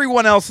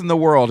 everyone else in the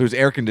world whose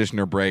air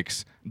conditioner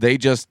breaks, they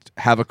just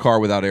have a car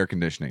without air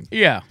conditioning.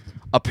 Yeah.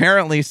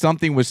 Apparently,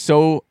 something was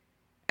so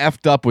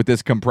effed up with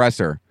this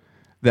compressor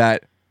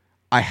that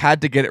I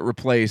had to get it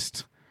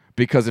replaced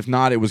because if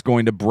not, it was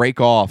going to break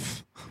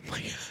off.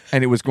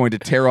 And it was going to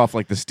tear off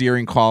like the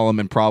steering column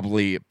and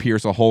probably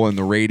pierce a hole in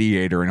the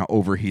radiator and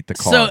overheat the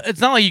car. So it's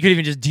not like you could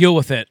even just deal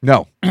with it.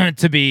 No.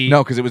 To be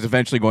No, because it was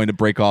eventually going to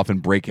break off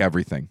and break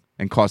everything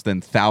and cost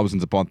then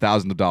thousands upon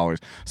thousands of dollars.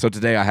 So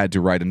today I had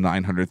to write a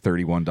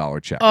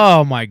 $931 check.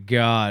 Oh my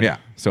god. Yeah.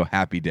 So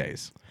happy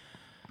days.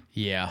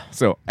 Yeah.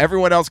 So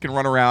everyone else can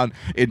run around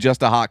in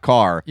just a hot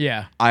car.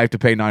 Yeah. I have to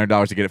pay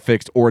 $900 to get it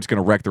fixed, or it's going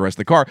to wreck the rest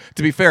of the car.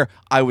 To be fair,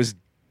 I was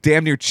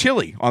damn near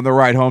chilly on the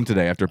ride home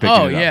today after picking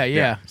Oh, it up.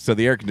 yeah. So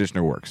the air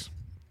conditioner works.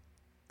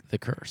 The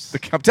curse.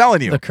 I'm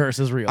telling you. The curse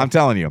is real. I'm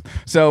telling you.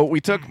 So we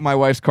took my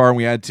wife's car, and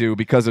we had to,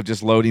 because of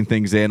just loading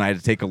things in, I had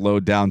to take a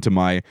load down to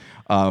my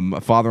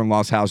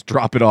father-in-law's house,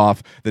 drop it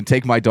off, then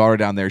take my daughter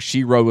down there.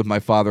 She rode with my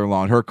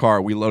father-in-law in her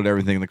car. We loaded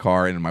everything in the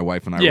car, and my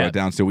wife and I Yeah. rode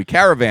down. So we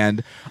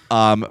caravanned.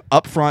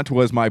 Up front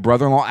was my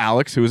brother-in-law,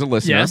 Alex, who is a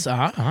listener. Yes.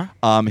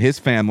 His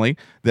family.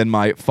 Then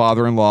my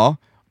father-in-law,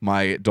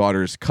 my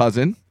daughter's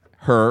cousin,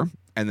 her,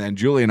 and then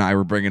Julie and I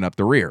were bringing up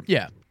the rear.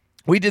 Yeah.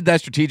 We did that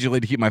strategically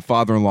to keep my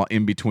father-in-law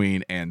in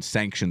between and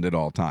sanctioned at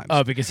all times.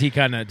 Oh, because he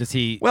kind of does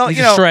he? Well, he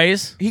you know,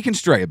 strays. He can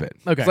stray a bit.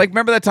 Okay. It's like,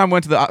 remember that time I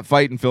went to the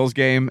fight in Phil's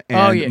game and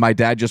Oh, yeah. my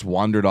dad just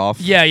wandered off?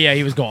 Yeah.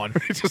 He was gone.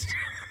 just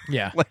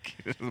Yeah. like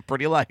it was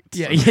pretty light.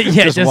 Yeah, So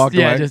yeah, just just- walked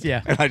yeah, away. just-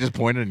 yeah. And I just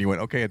pointed and you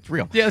went, okay, it's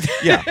real. Yeah.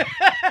 Yeah,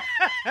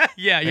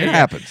 Yeah. it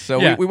happens. So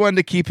Yeah. we wanted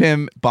to keep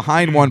him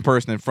behind one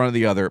person in front of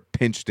the other,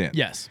 pinched in.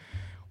 Yes.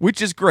 Which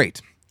is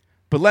great.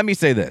 But let me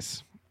say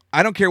this.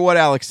 I don't care what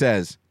Alex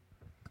says.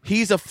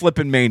 He's a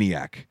flippin'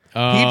 maniac.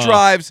 He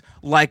drives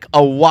like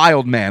a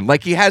wild man.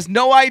 Like he has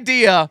no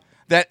idea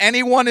that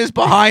anyone is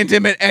behind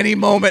him at any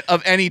moment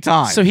of any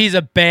time. So he's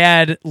a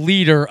bad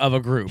leader of a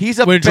group. He's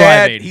a when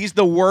bad. driving. He's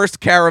the worst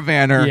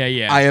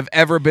caravaner I have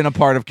ever been a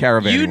part of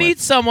caravanning. You need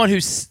someone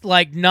who's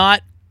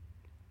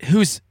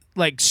who's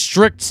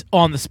strict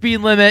on the speed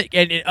limit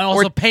and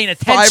also paying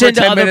attention 5 or 10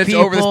 to other minutes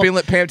people. over the speed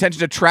limit, paying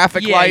attention to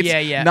traffic Yeah, lights,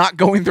 yeah. not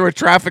going through a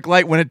traffic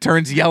light when it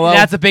turns yellow.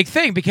 That's a big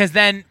thing because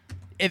then,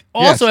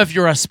 if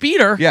you're a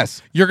speeder,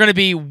 you're going to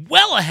be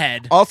well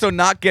ahead. Also,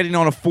 not getting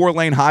on a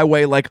 4-lane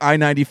highway like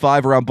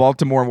I-95 around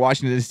Baltimore and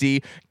Washington,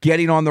 D.C.,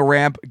 getting on the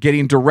ramp,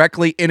 getting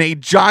directly in a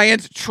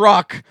giant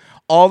truck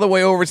all the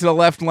way over to the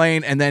left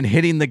lane, and then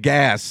hitting the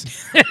gas.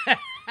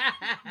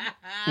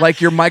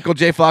 Like you're Michael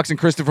J. Fox and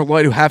Christopher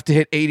Lloyd, who have to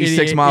hit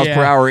 86 miles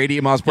per hour,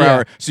 88 miles per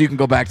hour, so you can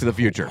go back to the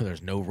future.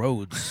 There's no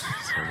roads, so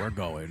we're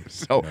going.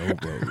 So, no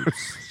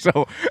roads.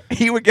 So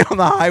he would get on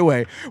the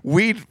highway.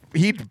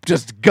 He'd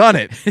just gun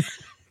it.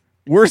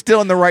 We're still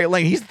in the right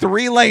lane. He's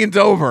 3 lanes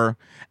over.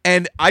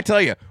 And I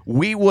tell you,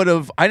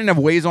 I didn't have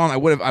Waze on.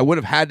 I would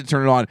have had to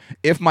turn it on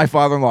if my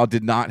father-in-law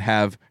did not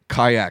have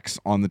kayaks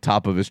on the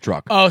top of his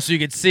truck. Oh, so you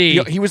could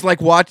see. He was like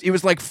He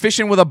was like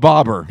fishing with a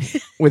bobber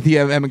with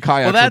him and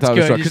kayaks on top of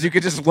his truck because you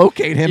could just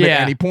locate him at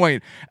any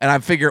point. And I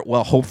figure,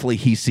 well, hopefully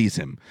he sees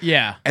him.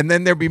 Yeah. And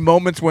then there'd be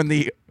moments when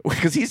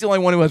because he's the only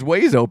one who has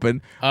Waze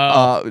open,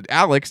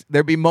 Alex,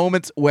 there'd be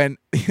moments when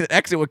the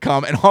exit would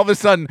come and all of a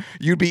sudden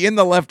you'd be in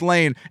the left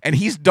lane and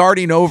he's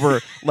darting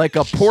over like a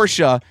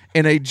Porsche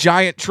in a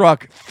giant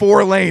truck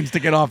 4 lanes to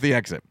get off the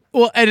exit.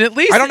 Well, and at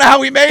least I don't know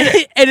how he made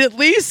it. And at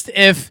least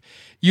if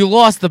you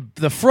lost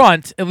the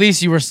front, at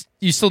least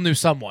you still knew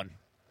someone.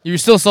 You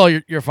still saw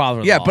your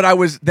father-in-law. Yeah, but I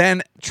was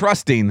then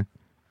trusting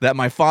that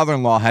my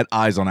father-in-law had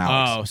eyes on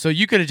Alex. Oh, so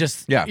you could have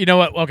just, Yeah. You know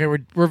what? Okay,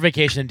 we're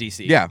vacation in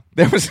D.C. Yeah,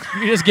 there was.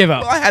 You just give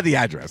up. Well, I had the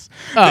address.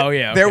 Oh,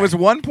 yeah. There okay. was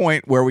one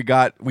point where we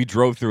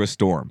drove through a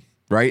storm,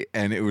 right?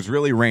 And it was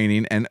really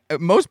raining, and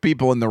most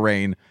people in the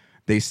rain,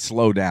 they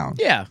slow down.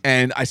 Yeah.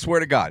 And I swear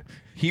to God,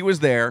 he was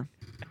there.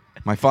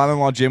 My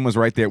father-in-law Jim was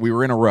right there. We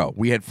were in a row.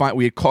 We had called.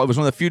 It was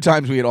one of the few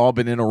times we had all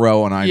been in a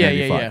row on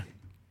I-95. Yeah.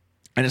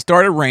 And it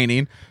started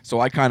raining, so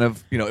I kind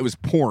of, it was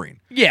pouring.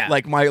 Yeah.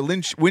 Like my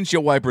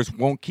windshield wipers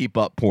won't keep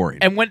up pouring.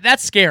 And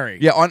that's scary.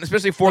 Yeah,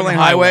 especially 4-lane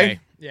highway.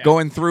 highway,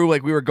 going through,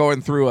 like we were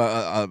going through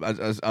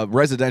a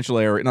residential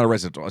area, not a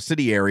residential, a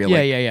city area.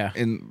 Yeah.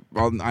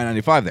 On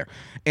I-95 there.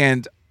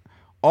 And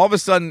all of a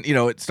sudden,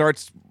 it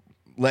starts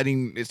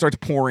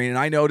pouring, and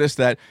I noticed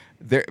that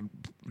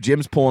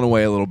Jim's pulling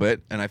away a little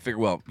bit, and I figure,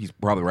 well, he's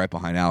probably right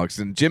behind Alex.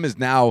 And Jim is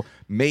now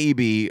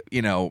maybe,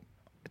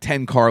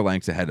 10 car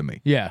lengths ahead of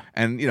me. Yeah.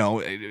 And,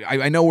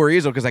 I know where he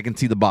is because I can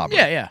see the bobber.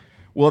 Yeah.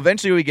 Well,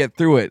 eventually we get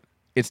through it.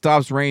 It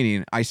stops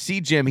raining. I see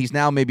Jim. He's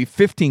now maybe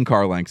 15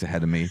 car lengths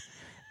ahead of me.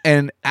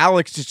 And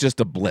Alex is just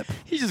a blip.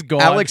 He's just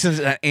gone. Alex is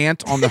an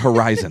ant on the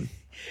horizon.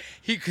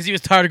 Because he was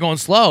tired of going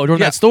slow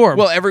during that storm.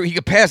 Well, he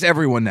could pass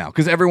everyone now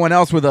because everyone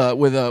else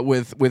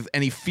with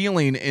any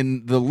feeling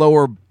in the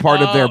lower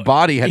part of their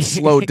body had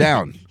slowed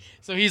down.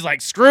 So he's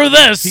like, screw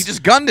this. He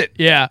just gunned it.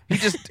 Yeah. He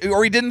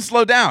didn't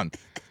slow down.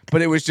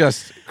 But it was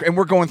just, and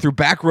we're going through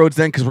back roads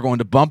then because we're going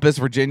to Bumpus,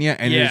 Virginia,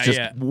 and it's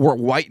just we're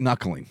white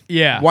knuckling.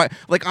 Yeah,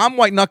 like I'm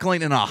white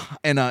knuckling in a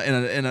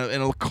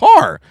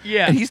car.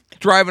 Yeah, and he's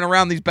driving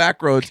around these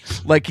back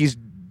roads like he's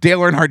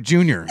Dale Earnhardt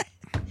Jr.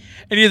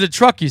 And he has a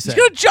truck. You said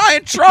he's got a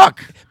giant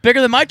truck,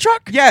 bigger than my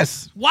truck.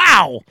 Yes.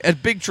 Wow, a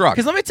big truck.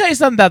 Because let me tell you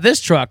something about this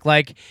truck.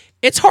 Like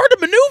it's hard to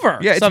maneuver.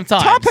 Yeah,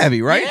 sometimes it's top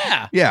heavy, right?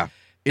 Yeah.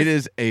 It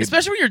is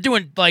especially when you're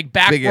doing like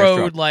back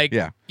road, like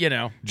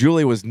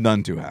Julie was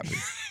none too happy.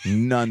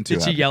 None too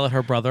Did she happy. yell at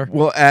her brother?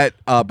 Well, at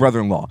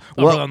brother-in-law.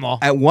 Brother-in-law.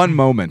 At one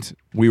moment,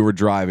 we were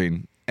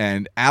driving,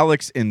 and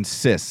Alex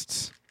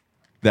insists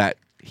that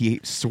he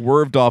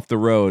swerved off the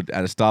road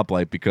at a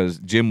stoplight because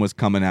Jim was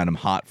coming at him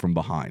hot from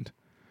behind.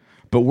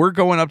 But we're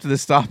going up to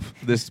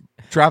this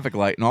traffic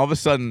light, and all of a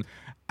sudden,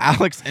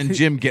 Alex and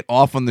Jim get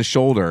off on the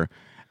shoulder,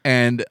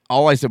 and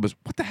all I said was,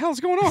 "What the hell is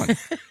going on?"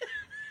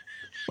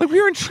 Like we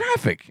were in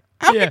traffic.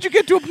 How could you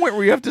get to a point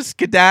where you have to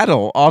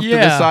skedaddle off to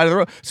the side of the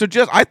road? So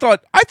I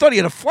thought he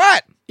had a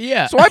flat.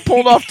 Yeah. So I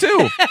pulled off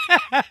too.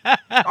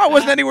 I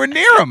wasn't anywhere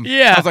near him.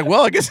 Yeah. I was like,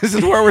 well, I guess this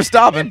is where we're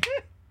stopping.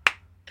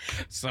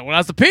 Someone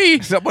has to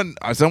pee. Someone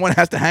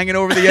has to hang it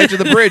over the edge of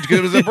the bridge because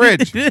it was a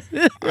bridge. I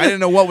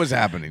didn't know what was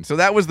happening. So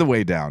that was the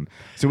way down.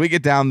 So we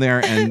get down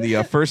there, and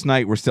the first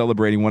night we're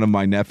celebrating, one of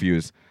my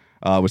nephews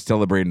was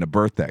celebrating a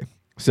birthday.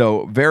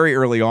 So very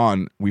early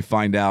on, we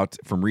find out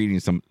from reading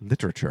some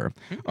literature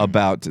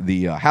about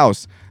the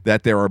house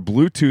that there are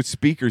Bluetooth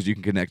speakers you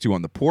can connect to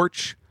on the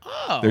porch.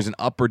 Oh. There's an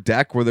upper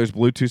deck where there's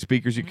Bluetooth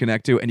speakers you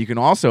connect to, and you can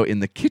also,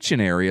 in the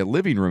kitchen area,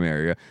 living room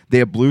area, they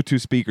have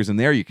Bluetooth speakers in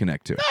there you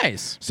connect to.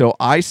 Nice. So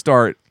I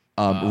start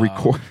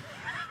record.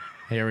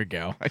 Here we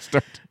go.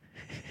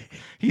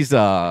 He's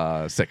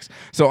 6.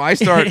 So I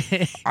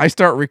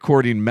start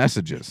recording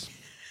messages.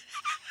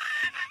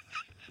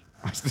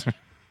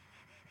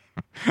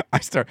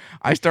 I start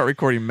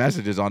recording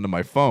messages onto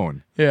my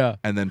phone. Yeah.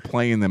 And then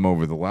playing them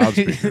over the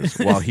loudspeakers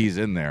while he's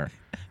in there,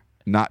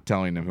 not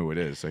telling him who it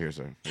is. So here's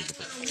a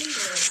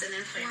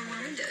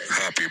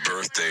Happy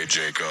birthday,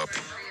 Jacob.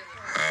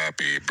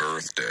 Happy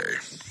birthday.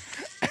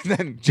 And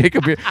then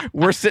Jacob,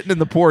 we're sitting in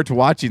the porch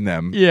watching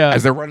them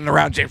as they're running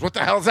around. James, what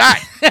the hell is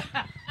that?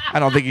 I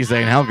don't think he's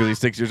saying hell because he's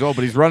 6 years old,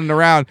 but he's running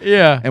around.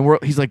 Yeah. And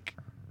he's like,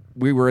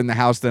 we were in the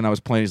house then. I was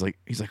playing.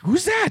 He's like,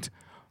 who's that?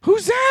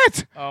 Who's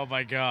that? Oh,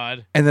 my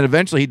God. And then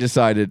eventually he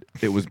decided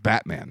it was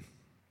Batman.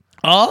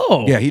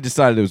 Oh. Yeah, he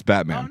decided it was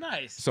Batman. Oh,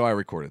 nice. So I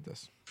recorded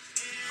this.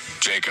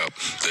 Jacob,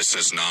 this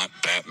is not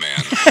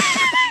Batman.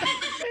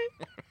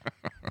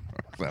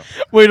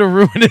 Way to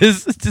ruin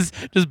his.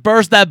 Just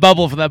burst that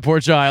bubble for that poor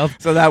child.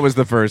 So that was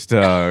the first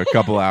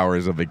couple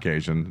hours of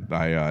vacation.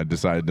 I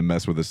decided to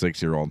mess with a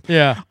 6-year-old.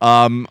 Yeah.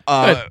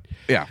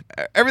 Yeah.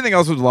 Everything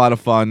else was a lot of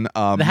fun.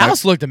 The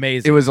house looked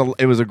amazing. It was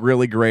a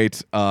really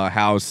great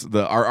house.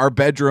 Our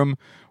bedroom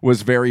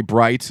was very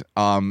bright.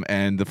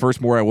 And the first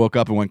morning I woke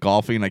up and went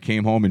golfing. I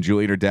came home and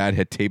Julie and her dad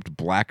had taped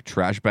black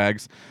trash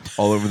bags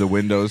all over the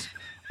windows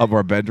of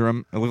our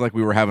bedroom. It looked like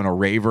we were having a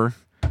raver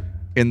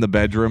in the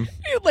bedroom.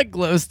 You had, like,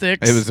 glow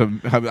sticks. It was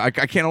I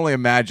can only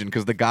imagine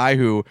because the guy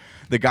who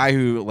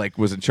like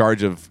was in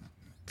charge of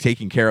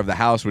taking care of the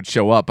house would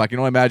show up. I can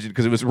only imagine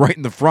because it was right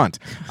in the front.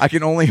 I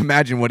can only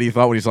imagine what he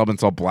thought when he saw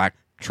black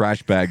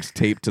trash bags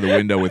taped to the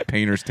window with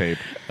painter's tape.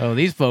 Oh,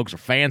 these folks are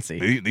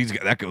fancy.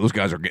 Those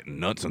guys are getting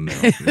nuts in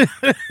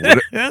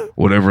there.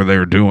 Whatever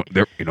they're doing,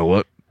 you know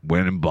what?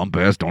 When in bump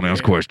ass, don't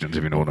ask questions,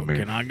 if you know what I mean.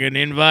 Can I get an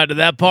invite to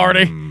that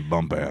party?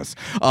 Bump ass.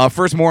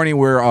 First morning,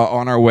 we're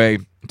on our way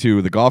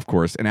to the golf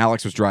course, and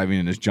Alex was driving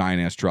in his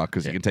giant-ass truck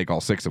because he can take all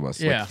 6 of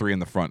us, like 3 in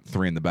the front,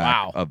 3 in the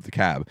back of the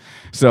cab.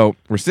 So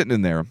we're sitting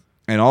in there,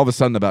 and all of a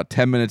sudden, about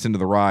 10 minutes into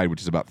the ride,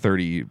 which is about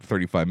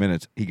 35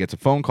 minutes, he gets a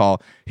phone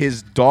call.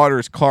 His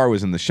daughter's car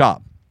was in the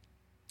shop.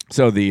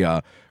 So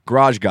the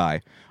garage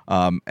guy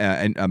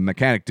and a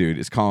mechanic dude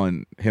is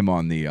calling him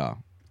on the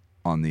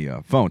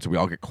phone, so we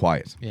all get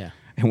quiet. Yeah.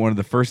 And one of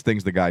the first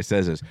things the guy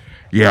says is,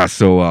 yeah,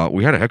 so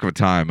we had a heck of a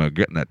time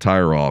getting that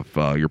tire off.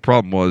 Your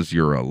problem was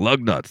your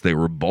lug nuts. They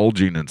were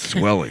bulging and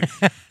swelling.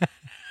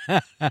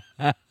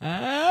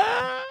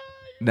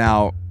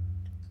 Now,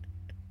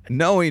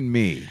 knowing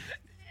me,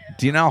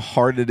 do you know how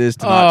hard it is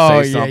to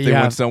not say something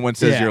when someone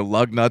says your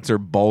lug nuts are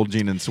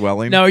bulging and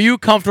swelling? Now, are you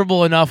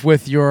comfortable enough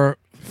with your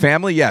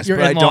family? Yes,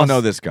 but I don't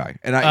know this guy.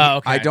 And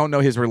I don't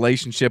know his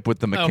relationship with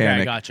the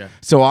mechanic. Okay, gotcha.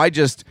 So I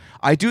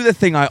do the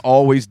thing I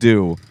always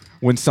do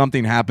when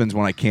something happens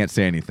when I can't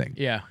say anything.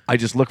 Yeah. I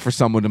just look for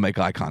someone to make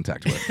eye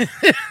contact with.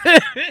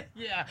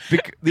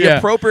 The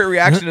appropriate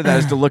reaction to that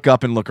is to look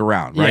up and look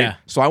around, right? Yeah.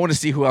 So I want to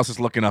see who else is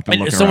looking up and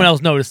looking someone around.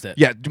 else noticed it.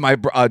 Yeah, my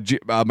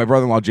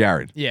brother-in-law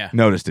Jared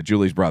noticed it,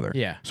 Julie's brother.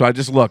 Yeah. So I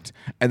just looked,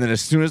 and then as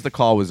soon as the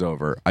call was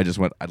over, I just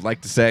went, I'd like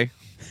to say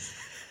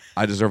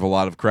I deserve a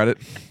lot of credit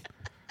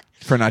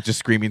for not just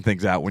screaming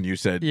things out when he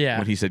said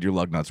your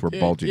lug nuts were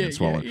bulging and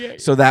swollen.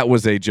 So that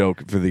was a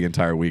joke for the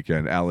entire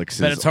weekend. Alex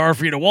But it's hard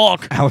for you to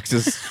walk.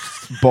 Alex's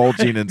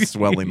bulging and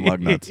swelling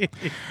lug nuts.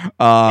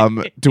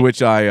 To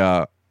which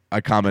I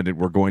commented,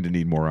 we're going to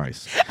need more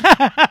ice.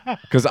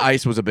 Because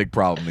ice was a big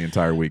problem the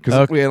entire week.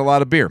 Because we had a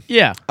lot of beer.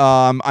 Yeah.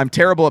 I'm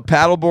terrible at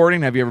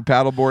paddleboarding. Have you ever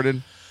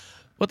paddleboarded?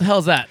 What the hell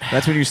is that?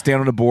 That's when you stand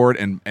on a board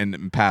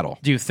and paddle.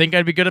 Do you think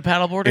I'd be good at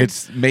paddleboarding?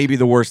 It's maybe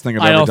the worst thing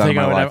I've ever done in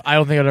my life. I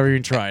don't think I'd ever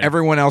even tried it.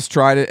 Everyone else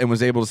tried it and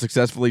was able to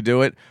successfully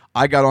do it.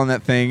 I got on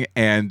that thing,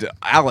 and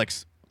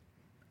Alex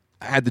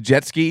had the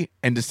jet ski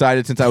and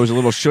decided since I was a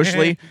little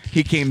shushly,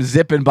 he came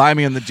zipping by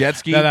me on the jet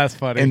ski. That's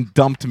funny. And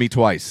dumped me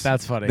twice.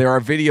 That's funny. There are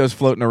videos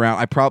floating around.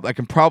 I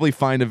can probably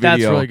find a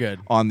video That's really good.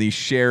 on the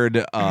shared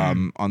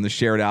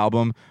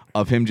album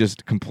of him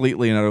just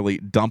completely and utterly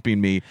dumping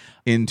me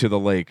into the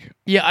lake.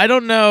 Yeah, I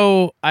don't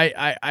know.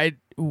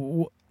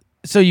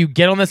 So you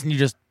get on this and you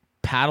just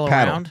paddle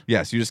around?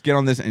 Yes, you just get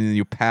on this and then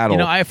you paddle.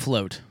 You know, I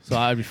float, so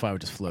I'd be fine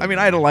with just floating. I mean,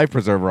 I had a life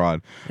preserver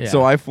on,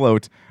 so I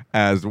float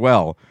as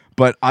well.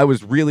 But I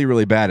was really,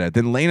 really bad at it.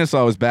 Then Lena saw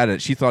I was bad at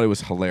it. She thought it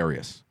was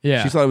hilarious.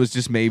 Yeah. She thought it was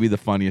just maybe the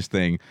funniest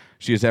thing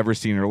she has ever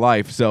seen in her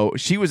life. So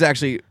she was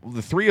actually,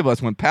 the 3 of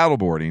us went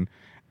paddleboarding,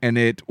 and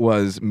it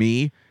was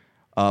me,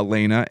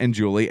 Lena, and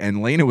Julie.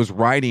 And Lena was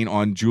riding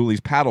on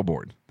Julie's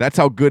paddleboard. That's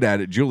how good at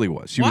it Julie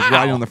was. She was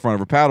riding on the front of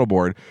her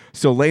paddleboard.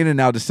 So Lena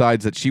now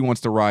decides that she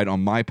wants to ride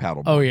on my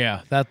paddleboard. Oh,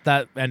 yeah.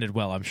 That ended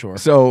well, I'm sure.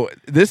 So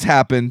this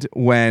happened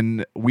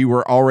when we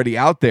were already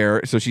out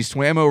there. So she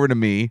swam over to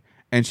me,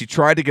 and she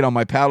tried to get on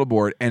my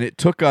paddleboard, and it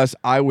took us,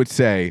 I would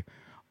say,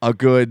 a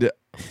good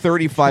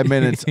 35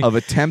 minutes of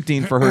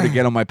attempting for her to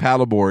get on my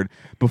paddleboard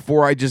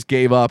before I just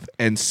gave up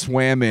and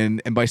swam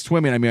in. And by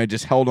swimming, I mean I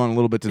just held on a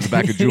little bit to the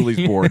back of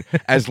Julie's board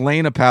as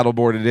Lena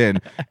paddleboarded in,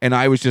 and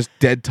I was just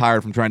dead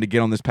tired from trying to get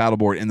on this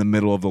paddleboard in the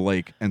middle of the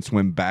lake and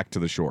swim back to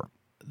the shore.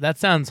 That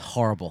sounds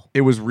horrible.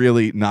 It was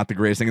really not the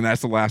greatest thing, and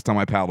that's the last time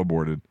I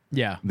paddleboarded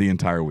the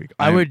entire week.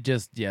 I would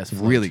just,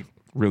 float.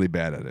 Really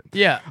bad at it.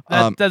 Yeah,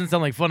 that doesn't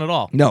sound like fun at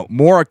all. No,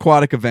 more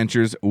aquatic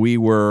adventures. We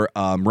were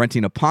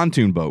renting a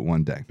pontoon boat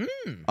one day.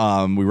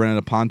 We rented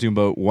a pontoon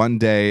boat one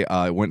day,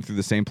 went through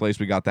the same place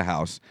we got the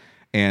house,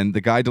 and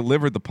the guy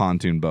delivered the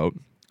pontoon boat,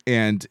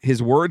 and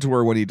his words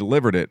were when he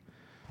delivered it,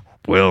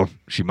 Well,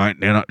 she may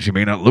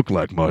not look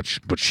like much,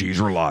 but she's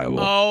reliable.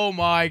 Oh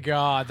my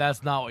God,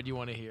 that's not what you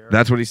want to hear.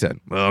 That's what he said.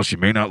 Well, she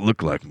may not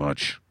look like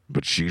much,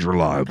 but she's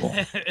reliable.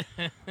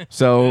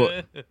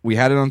 So we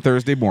had it on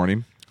Thursday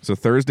morning. So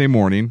Thursday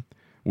morning,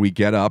 we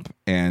get up,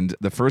 and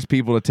the first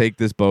people to take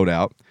this boat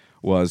out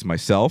was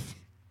myself,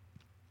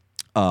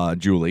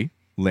 Julie,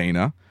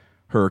 Lena,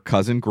 her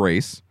cousin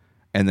Grace,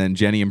 and then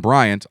Jenny and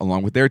Bryant,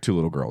 along with their 2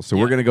 little girls. So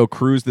we're going to go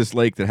cruise this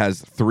lake that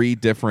has 3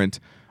 different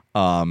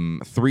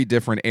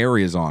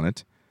areas on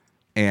it.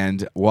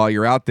 And while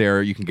you're out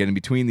there, you can get in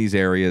between these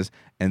areas,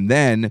 and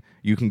then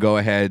you can go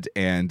ahead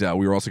and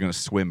we were also going to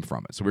swim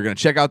from it. So we're going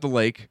to check out the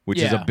lake, which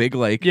is a Yeah. big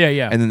lake. Yeah,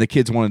 yeah. And then the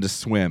kids wanted to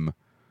swim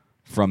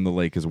from the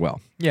lake as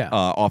well. Yeah.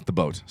 Off the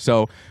boat.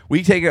 So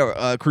we take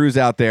a cruise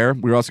out there.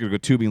 We were also going to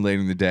go tubing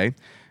later in the day.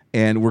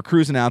 And we're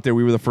cruising out there.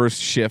 We were the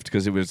first shift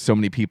because it was so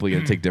many people. You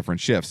had to take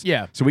different shifts.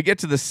 Yeah. So we get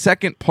to the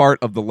second part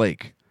of the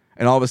lake,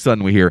 and all of a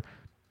sudden we hear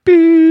beep.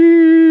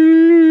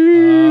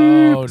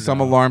 Oh, Some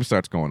no. alarm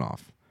starts going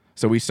off.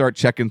 So we start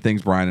checking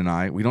things, Brian and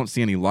I. We don't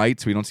see any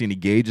lights. We don't see any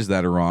gauges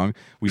that are wrong.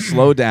 We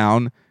slow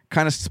down,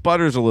 kind of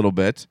sputters a little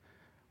bit.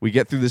 We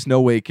get through this no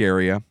wake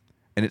area,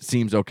 and it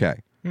seems okay.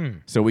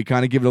 So we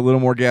kind of give it a little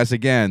more gas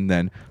again,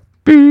 then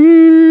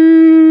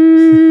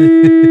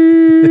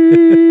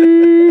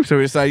so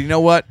we decided, you know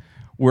what?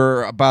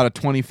 We're about a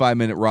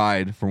 25-minute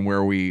ride from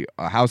where we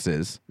house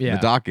is, Yeah.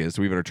 the dock is,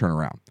 so we better turn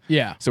around.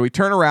 Yeah. So we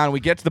turn around, we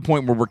get to the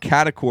point where we're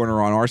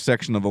cat-a-corner on our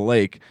section of the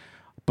lake,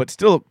 but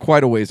still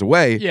quite a ways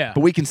away. Yeah.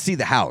 But we can see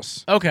the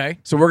house. Okay.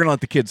 So we're going to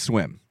let the kids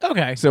swim.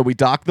 Okay. So we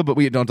dock the boat.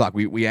 We don't dock.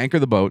 We anchor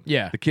the boat.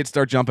 Yeah. The kids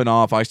start jumping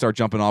off. I start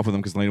jumping off with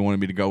them because Lena wanted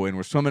me to go in.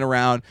 We're swimming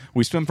around.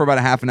 We swim for about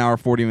a half an hour,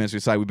 40 minutes. We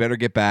decide we better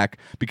get back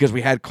because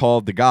we had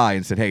called the guy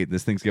and said, hey,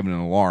 this thing's giving an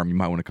alarm. You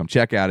might want to come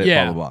check at it,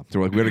 Yeah. blah, blah, blah. So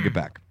we're like, we better get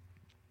back.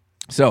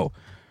 So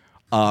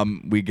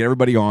we get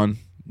everybody on.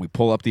 We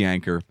pull up the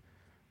anchor.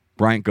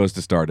 Bryant goes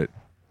to start it.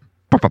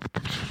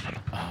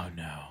 Oh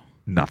no.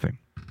 Nothing.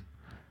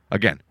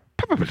 Again.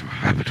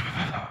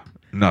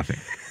 Nothing.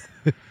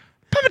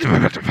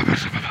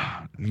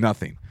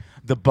 Nothing.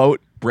 The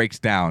boat breaks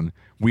down.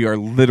 We are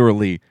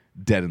literally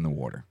dead in the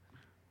water.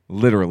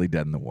 Literally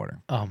dead in the water.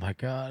 Oh my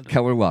God.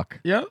 Keller Luck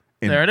Yep.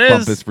 in There it is.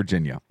 Bumpus,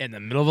 Virginia. In the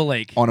middle of a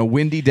lake. On a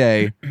windy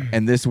day,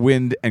 and this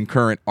wind and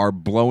current are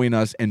blowing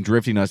us and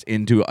drifting us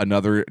into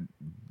another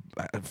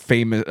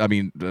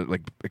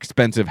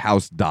expensive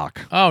house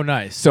dock. Oh,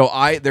 nice. So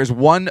there's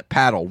one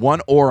paddle,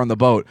 one oar on the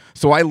boat.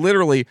 So I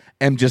literally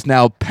am just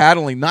now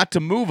paddling, not to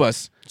move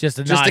us, Just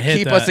to not hit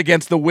keep the- us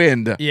against the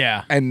wind.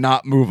 Yeah. And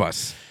not move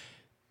us.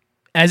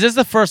 Is this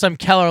the first time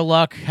Keller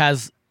Luck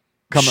has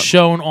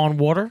shown on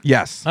water?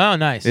 Yes. Oh,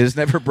 nice. It has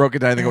never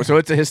broken down anything. So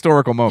it's a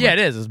historical moment. Yeah, it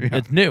is.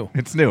 It's new.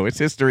 It's new. It's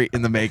history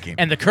in the making.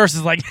 And the curse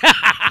is like,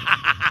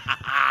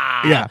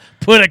 yeah.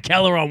 put a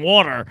Keller on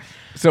water.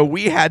 So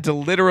we had to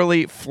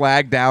literally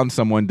flag down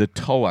someone to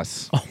tow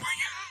us. Oh, my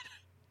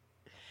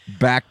God.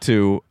 Back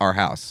to our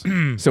house.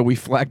 So we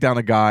flagged down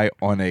a guy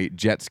on a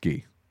jet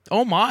ski.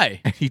 Oh, my.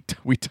 And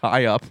we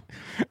tie up,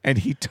 and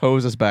he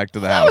tows us back to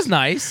the That house. was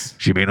nice.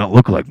 She may not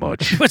look like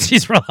much, But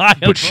she's reliable.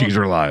 but she's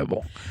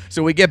reliable.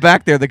 So we get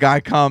back there. The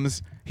guy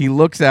comes. He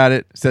looks at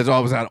it, says, "Oh,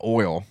 it was out of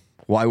oil.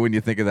 Why wouldn't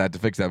you think of that to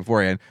fix that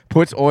beforehand?"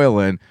 Puts oil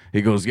in.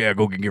 He goes, "Yeah,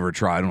 go give her a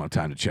try. I don't have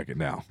time to check it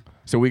now."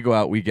 So we go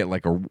out. We get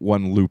like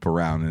one loop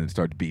around, and it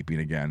starts beeping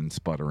again and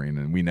sputtering,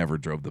 and we never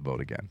drove the boat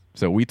again.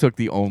 So we took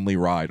the only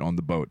ride on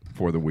the boat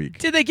for the week.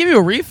 Did they give you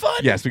a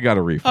refund? Yes, we got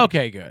a refund.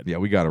 Okay, good. Yeah,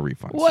 we got a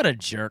refund. What a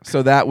jerk.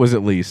 So that was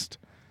at least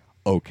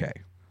okay.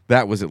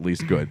 That was at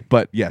least good.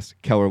 But yes,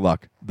 Keller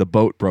Luck. The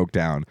boat broke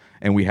down,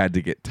 and we had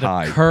to get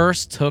tied. The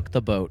curse took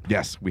the boat.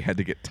 Yes, we had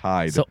to get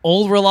tied. So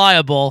old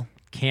reliable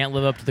can't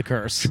live up to the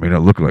curse. She may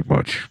not look like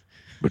much,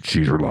 but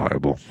she's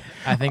reliable.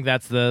 I think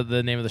that's the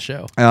name of the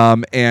show.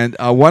 And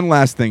one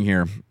last thing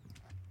here.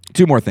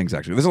 Two more things,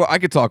 actually. I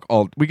could talk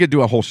we could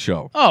do a whole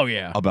show Oh,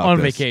 yeah. about On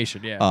this.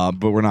 vacation, yeah.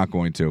 But we're not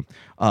going to.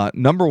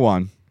 Number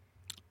one,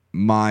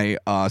 my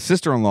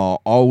sister-in-law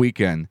all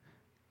weekend,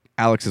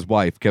 Alex's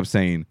wife, kept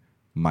saying,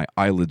 "My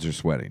eyelids are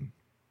sweating."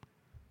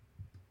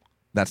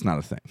 That's not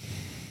a thing.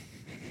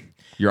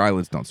 Your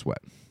eyelids don't sweat.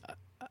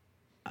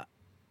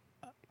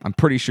 I'm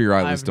pretty sure your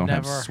eyelids I've don't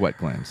have never sweat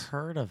glands.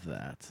 Heard of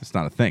that. It's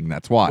not a thing.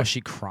 That's why. Was she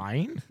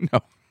crying? No.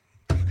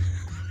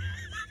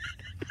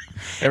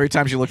 Every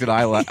time she looked at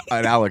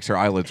Alex, her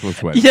eyelids were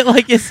sweating. Yeah,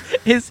 like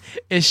is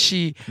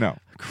she No.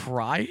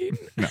 crying?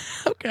 No.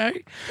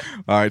 Okay.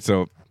 All right,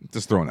 so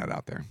just throwing that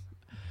out there.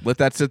 Let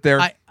that sit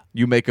there.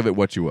 You make of it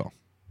what you will.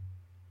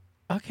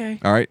 Okay.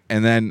 All right,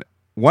 and then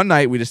one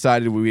night we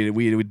decided we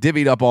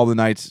divvied up all the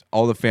nights.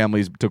 All the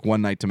families took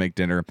one night to make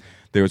dinner.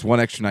 There was one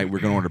extra night. We're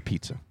going to order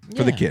pizza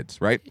for the Yeah.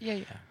 kids, right? Yeah,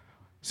 yeah.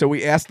 So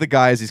we asked the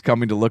guy as he's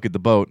coming to look at the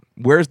boat,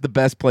 "Where's the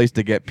best place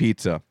to get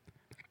pizza?"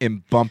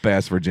 In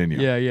Bump-ass, Virginia.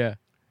 Yeah, yeah.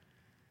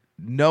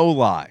 No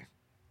lie.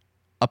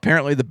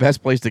 Apparently, the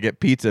best place to get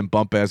pizza in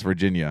Bump-ass,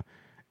 Virginia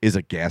is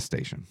a gas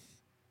station.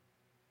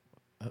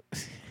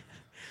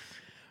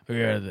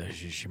 Yeah,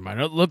 she might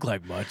not look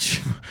like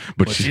much,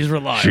 But she's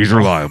reliable. She's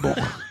reliable.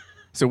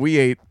 So we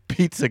ate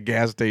pizza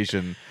gas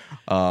station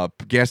And?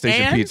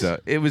 pizza.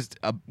 It was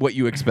what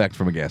you expect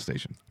from a gas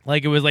station.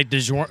 Like it was like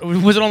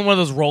DiGiorno. Was it on one of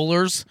those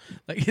rollers?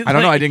 Like, I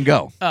don't know. I didn't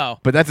go. Oh.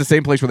 But that's the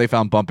same place where they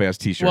found bump ass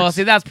T-shirts. Well,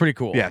 see, that's pretty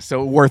cool. yeah.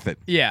 So worth it.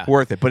 Yeah.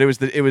 Worth it. But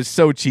it was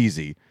so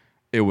cheesy.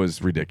 It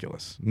was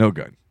ridiculous. No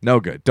good. No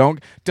good. Don't.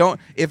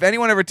 If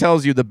anyone ever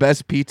tells you the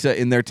best pizza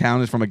in their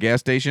town is from a gas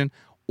station,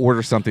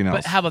 order something else.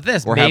 But how about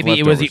this? Or have Maybe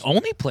it was the leftovers.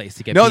 only place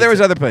to get No, pizza. there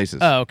was other places.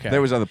 Oh, okay.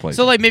 There was other places.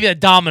 So, like, maybe a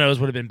Domino's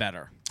would have been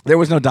better. there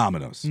was no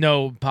Domino's.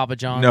 No Papa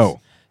John's? No.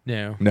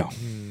 No. No,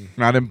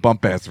 not in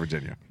bump ass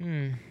Virginia.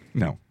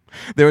 No,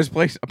 there was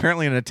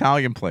apparently an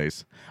Italian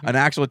place, an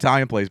actual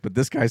Italian place, but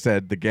this guy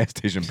said the gas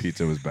station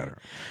pizza was better.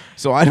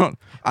 So I don't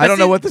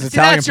know what this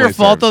Italian That's your place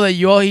fault, serves.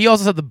 though, that he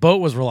also said the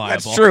boat was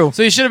reliable. That's true.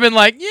 So you should have been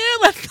like, yeah,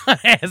 let's not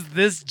ask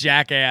this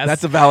jackass.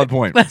 That's a valid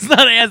point. Let's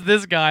not ask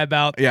this guy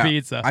about Yeah,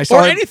 pizza. I saw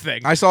or him,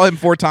 anything. I saw him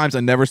 4 times. I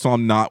never saw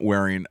him not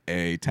wearing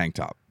a tank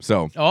top.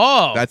 So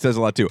Oh. that says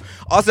a lot too.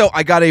 Also,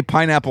 I got a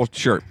pineapple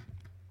shirt,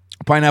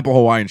 a pineapple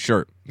Hawaiian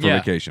shirt for Yeah.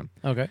 vacation.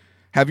 Okay.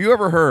 Have you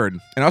ever heard?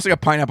 And I also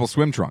got pineapple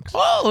swim trunks.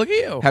 Oh, look at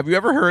you. Have you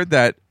ever heard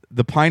that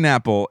the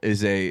pineapple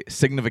is a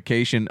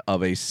signification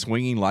of a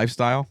swinging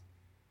lifestyle?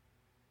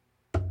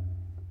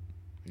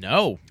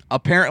 No.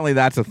 Apparently,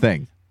 that's a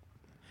thing.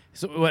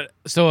 So what?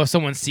 So if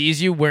someone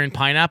sees you wearing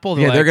pineapple,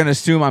 Yeah, like, they're going to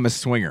assume I'm a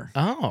swinger.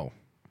 Oh.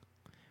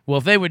 Well,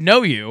 if they would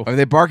know you, Are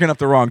they barking up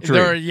the wrong tree?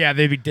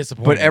 they'd be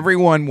disappointed. But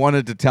everyone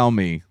wanted to tell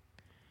me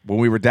when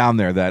we were down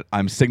there that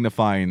I'm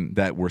signifying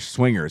that we're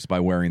swingers by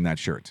wearing that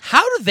shirt.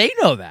 How do they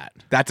know that?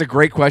 That's a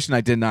great question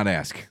I did not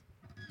ask.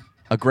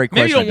 A great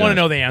question. Maybe you don't I want to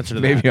didn't know the answer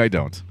to that. Maybe I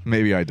don't.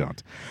 Maybe I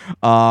don't.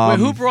 Wait,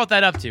 who brought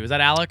that up to you? Was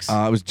that Alex?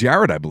 It was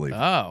Jared, I believe.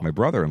 Oh. My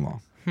brother-in-law.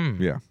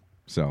 Yeah.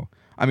 So,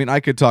 I mean, I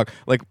could talk.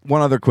 Like,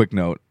 one other quick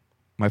note.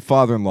 My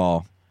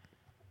father-in-law,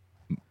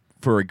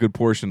 for a good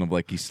portion of,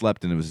 like, he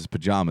slept and it was his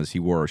pajamas, he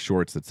wore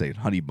shorts that say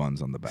honey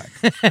buns on the back.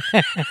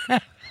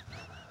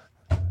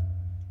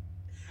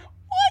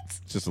 It's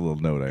just a little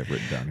note I have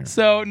written down here.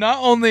 So not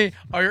only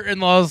are your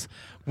in-laws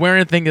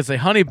wearing things that say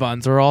honey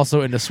buns, they're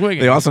also into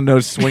swinging. They also know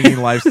swinging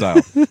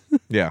lifestyle.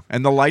 Yeah,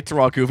 and the lights are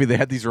all goofy. They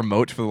had these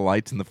remotes for the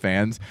lights and the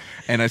fans.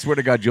 And I swear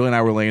to God, Julie and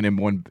I were laying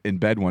in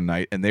bed one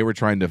night, and they were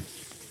trying to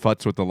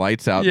futz with the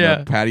lights out in Yeah.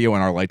 the patio,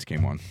 and our lights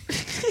came on.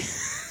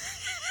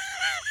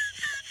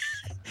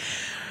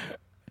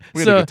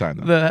 We had a good time,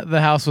 though.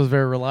 The house was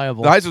very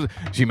reliable.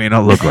 She may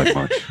not look like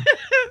much,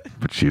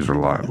 but she's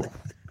reliable.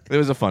 It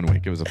was a fun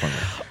week.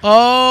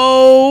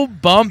 Oh,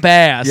 bump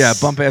ass. Yeah,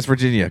 bump ass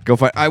Virginia. Go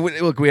find.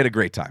 Look. We had a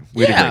great time.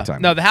 We had a great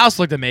time. No, the house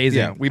looked amazing.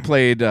 Yeah, we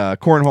played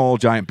cornhole,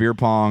 giant beer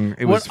pong.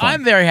 It was What fun.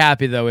 I'm very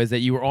happy though is that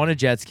you were on a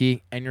jet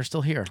ski and you're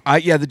still here.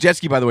 The jet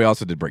ski, by the way,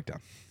 also did break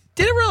down.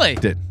 Did it really?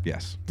 Did,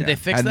 yes. Did they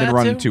fix hadn't that been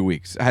run in too? 2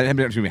 weeks. Hadn't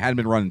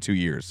been run in 2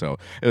 years, so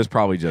it was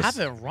probably just.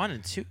 Haven't run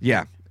in 2.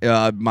 Yeah.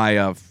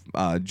 My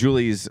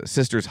Julie's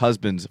sister's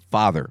husband's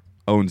father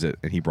owns it,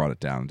 and he brought it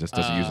down. Just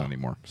doesn't use it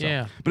anymore. So.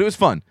 yeah. But it was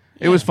fun.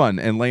 It was fun,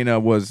 and Lena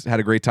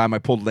had a great time. I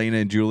pulled Lena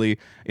and Julie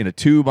in a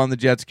tube on the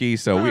jet ski,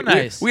 so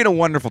nice. we had a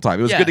wonderful time.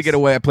 It was good to Yes. get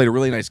away. I played a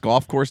really nice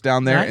golf course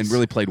down there and Nice.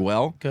 really played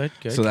well. Good.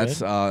 So that's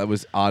that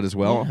was odd as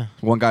well. Yeah.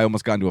 One guy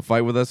almost got into a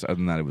fight with us. Other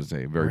than that, it was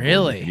a very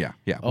Really? yeah.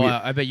 Oh, We-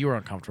 I bet you were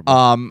uncomfortable.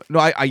 no,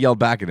 I yelled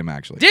back at him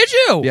actually. Did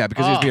you? Yeah,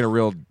 because he was Oh. being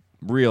a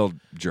real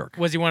jerk.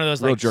 Was he one of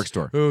those real like jerk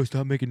store. Oh,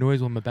 stop making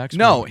noise when my back's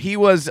No, moving"? he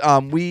was.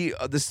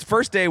 This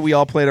first day we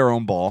all played our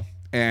own ball,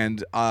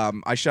 and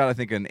I shot I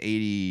think an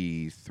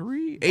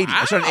 83, 80.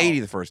 I shot an Wow. 80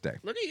 the first day.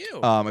 Look at you.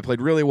 I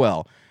played really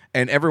well,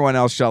 and everyone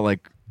else shot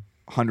like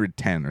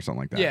 110 or something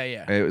like that.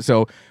 Yeah.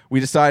 So we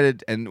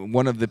decided, and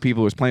one of the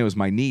people who was playing was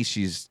my niece.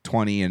 She's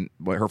 20 and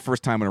her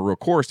first time on a real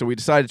course. So we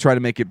decided to try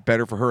to make it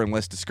better for her and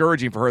less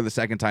discouraging for her the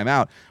second time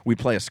out. We'd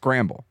play a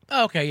scramble.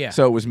 Okay, yeah.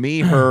 So it was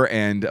me, her,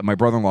 and my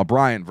brother-in-law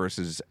Brian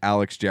versus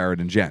Alex,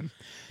 Jared, and Jen.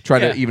 Try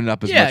Yeah. to even it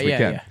up as Yeah, much as we yeah,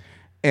 can. yeah.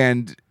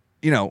 And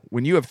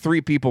when you have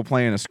 3 people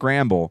playing a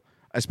scramble,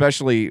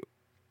 especially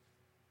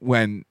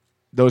when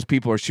those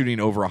people are shooting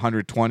over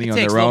 120 It on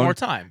takes their a little own, more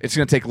time. it's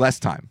going to take less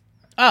time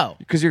oh.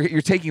 because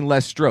you're taking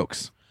less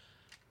strokes.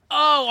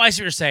 Oh, I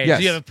see what you're saying. Yes.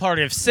 So you have a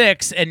party of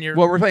 6 and you're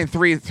Well, we're playing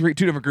two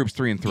different groups,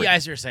 3 and 3. Yeah, I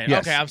see what you're saying.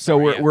 Yes. Okay, I'm so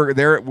sorry.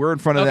 we're in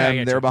front of Okay, I them,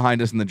 get they're you.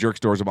 behind us, and the jerk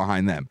stores are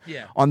behind them.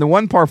 Yeah. On the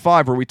one par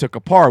 5 where we took a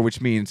par,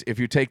 which means if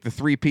you take the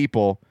 3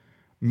 people,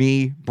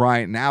 me,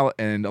 Brian,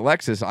 and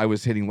Alexis, I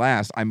was hitting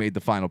last. I made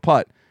the final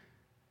putt.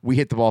 We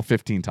hit the ball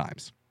 15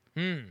 times,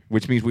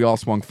 which means we all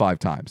swung 5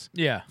 times.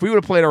 Yeah. If we would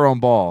have played our own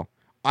ball,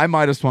 I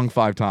might have swung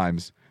 5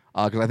 times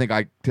because I think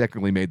I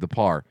technically made the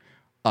par.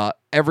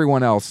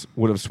 Everyone else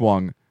would have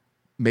swung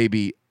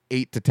maybe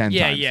 8 to 10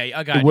 Yeah, times. yeah,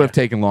 I got It would ya. have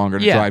taken longer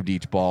to Yeah. drive to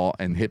each ball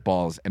and hit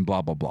balls and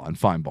blah, blah, blah, and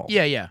find balls.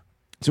 Yeah.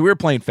 So we were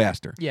playing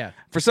faster. Yeah.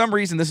 For some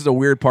reason, this is a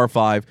weird par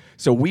 5.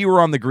 So we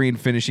were on the green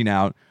finishing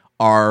out.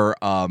 Our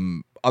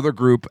other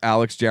group,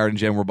 Alex, Jared, and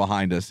Jen, were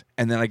behind us.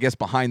 And then I guess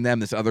behind them,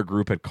 this other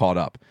group had caught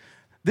up.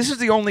 This is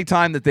the only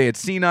time that they had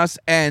seen us.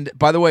 And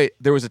by the way,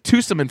 there was a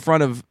twosome in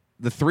front of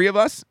the three of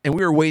us, and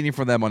we were waiting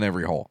for them on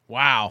every hole.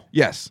 Wow.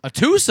 Yes. A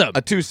twosome.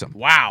 A twosome.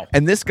 Wow.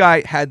 And this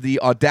guy had the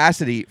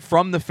audacity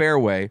from the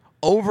fairway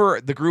over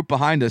the group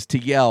behind us to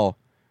yell,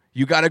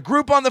 "You got a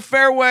group on the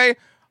fairway,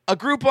 a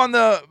group on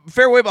the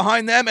fairway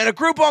behind them, and a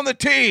group on the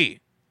tee."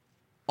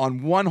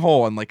 On one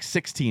hole, and like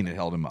 16, it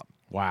held him up.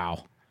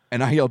 Wow.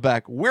 And I yelled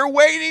back, "We're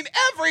waiting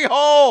every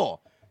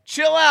hole.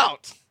 Chill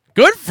out."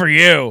 Good for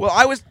you.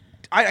 Well,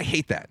 I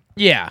hate that.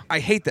 Yeah. I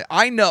hate that.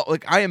 I know,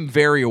 like, I am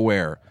very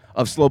aware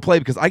of slow play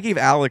because I gave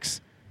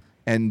Alex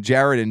and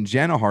Jared and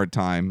Jen a hard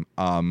time.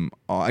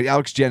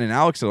 Alex, Jen, and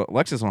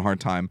Alexis a hard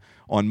time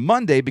on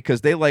Monday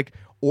because they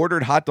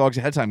ordered hot dogs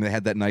ahead of time. They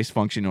had that nice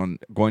function on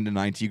going to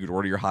 90. You could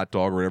order your hot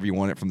dog or whatever you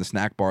wanted from the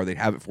snack bar. They'd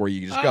have it for you.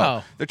 You just go.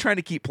 Oh. They're trying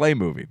to keep play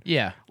moving.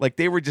 Yeah. Like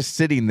they were just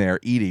sitting there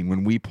eating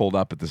when we pulled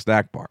up at the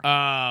snack bar. Oh,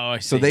 I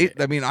see.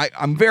 So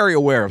I'm very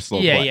aware of slow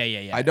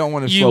play. Yeah. I don't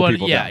want to You slow want-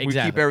 people yeah, down. We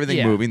exactly. keep everything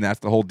Yeah. moving. That's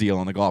the whole deal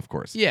on the golf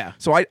course. Yeah.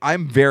 So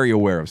I'm very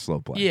aware of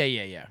slow play.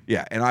 Yeah.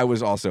 Yeah, and I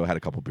was also had a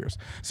couple beers,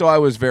 so I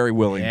was very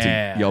willing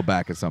Yeah. to yell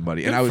back at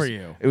somebody. Good and I was, for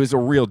you. It was a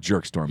real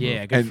jerk storm. Yeah,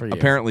 move. good and for you.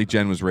 apparently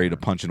Jen was ready to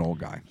punch an old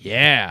guy.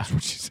 Yeah. That's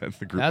what she said in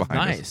the group That's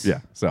behind nice. us. Yeah.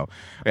 So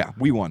yeah,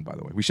 we won, by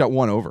the way. We shot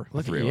one over.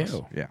 Look the three at of us.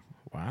 you. Yeah.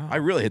 Wow. I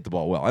really hit the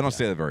ball well. I don't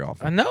say that very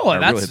often. I know. I really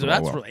That's hit the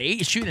ball well.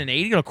 shooting an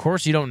 80 on a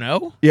course you don't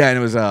know. Yeah, and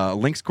it was a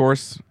links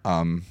course.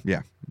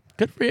 Yeah.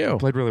 Good for you.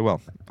 Played really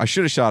well. I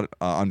should have shot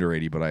under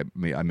 80, but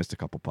I missed a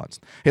couple putts.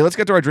 Hey, let's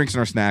get to our drinks and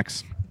our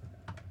snacks.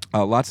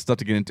 Lots of stuff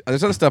to get into.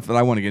 There's other stuff that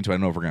I want to get into. I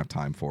don't know if we're going to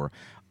have time for.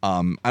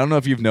 I don't know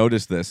if you've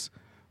noticed this,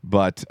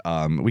 but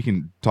we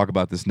can talk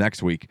about this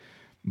next week.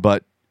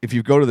 But if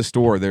you go to the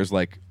store, there's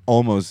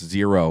almost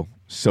zero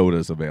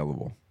sodas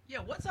available. Yeah,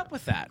 what's up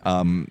with that?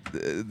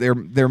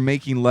 They're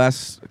making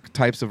less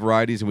types of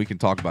varieties, and we can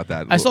talk about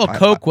that. I saw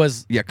Coke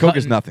was Coke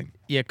is cutting- nothing.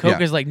 Yeah, Coke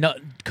Yeah. is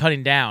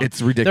cutting down.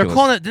 It's ridiculous. They're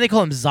calling it. Did they call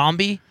them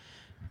zombie?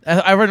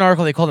 I read an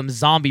article. They call them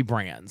zombie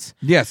brands.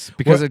 Yes,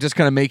 because they're just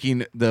kind of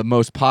making the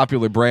most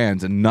popular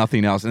brands and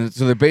nothing else. And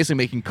so they're basically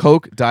making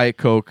Coke, Diet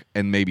Coke,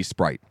 and maybe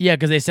Sprite. Yeah,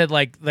 because they said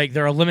like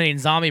they're eliminating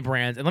zombie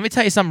brands. And let me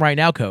tell you something right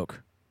now,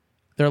 Coke.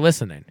 They're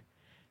listening.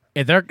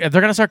 If they're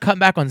gonna start cutting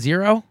back on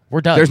zero,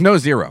 we're done. There's no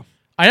zero.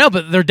 I know,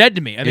 but they're dead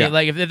to me. I Yeah.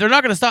 mean, if they're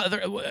not gonna stop,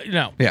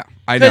 Yeah,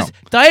 I know. Because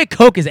Diet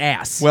Coke is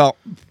ass. Well,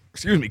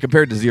 excuse me,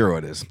 compared to zero,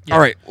 it is. Yeah. All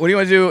right, what do you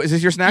want to do? Is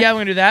this your snack? yeah, I'm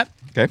gonna do that.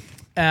 Okay.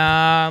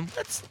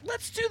 Let's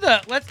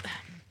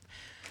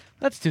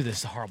do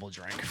this horrible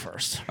drink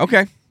first.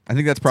 Okay. I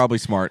think that's probably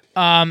smart.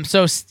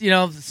 So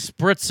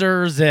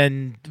spritzers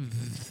and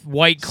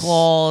White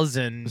Claws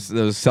and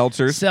Those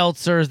seltzers.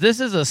 seltzers. This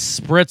is a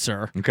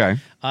spritzer. Okay.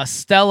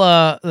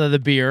 Stella, the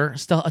beer,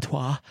 Stella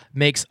Artois,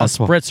 makes a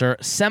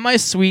spritzer,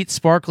 semi-sweet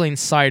sparkling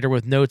cider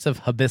with notes of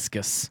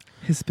hibiscus.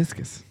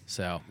 Hibiscus.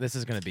 So this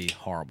is going to be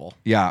horrible.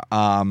 Yeah.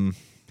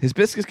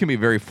 Hibiscus can be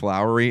very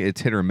flowery. It's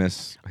hit or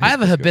miss. I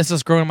have a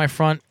hibiscus growing in my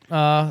front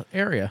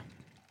area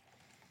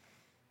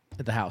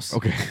at the house.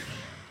 Okay.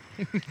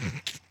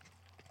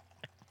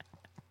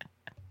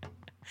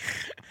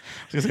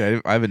 I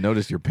haven't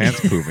noticed your pants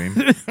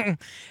pooping.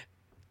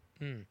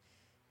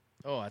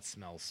 Oh, that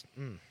smells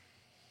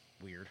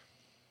weird.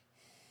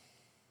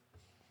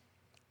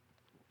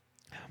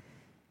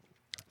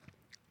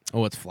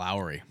 Oh, it's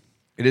flowery.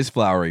 It is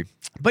flowery.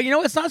 But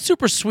it's not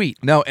super sweet.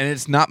 No, and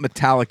it's not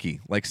metallic-y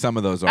like some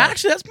of those are.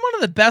 Actually, that's one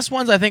of the best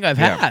ones I think I've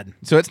Yeah. had.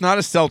 So it's not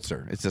a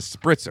seltzer. It's a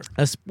spritzer.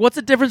 What's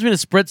the difference between a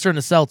spritzer and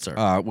a seltzer?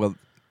 Well,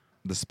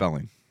 the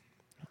spelling.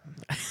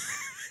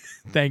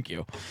 Thank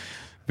you.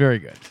 Very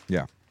good.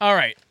 Yeah. All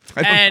right.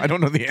 I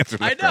don't know the answer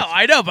to that question.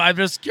 I know, but I'm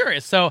just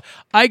curious. So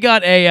I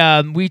got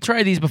a. We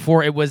tried these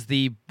before. It was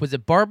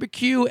it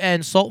barbecue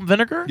and salt and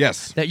vinegar?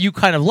 Yes. That you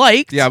kind of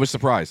liked. Yeah, I was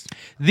surprised.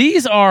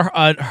 These are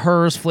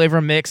Hers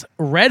flavor mix,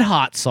 red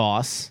hot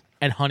sauce,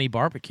 and honey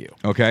barbecue.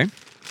 Okay.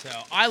 So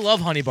I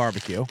love honey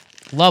barbecue.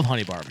 Love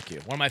honey barbecue.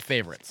 One of my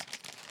favorites.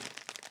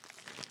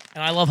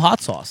 And I love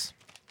hot sauce.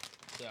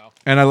 So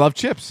And I love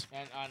chips.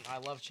 and I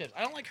love chips.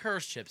 I don't like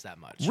Hers chips that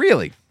much.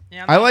 Really?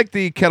 Yeah, I like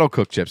the kettle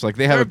cooked chips. Like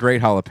they have They're a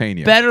great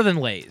jalapeno better than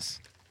Lay's.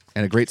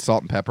 and a great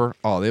salt and pepper.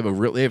 Oh, they have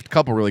a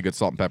couple really good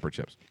salt and pepper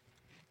chips.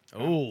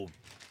 Oh. Can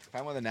I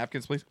have one of the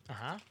napkins, please?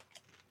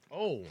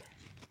 Oh.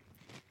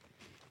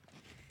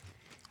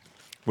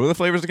 What are the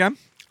flavors again?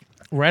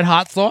 Red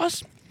hot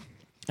sauce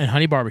and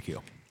honey barbecue.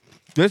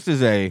 This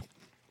is a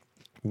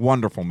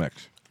wonderful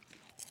mix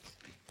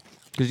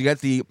because you get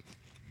the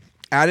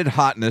added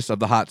hotness of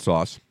the hot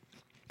sauce,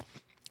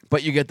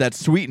 but you get that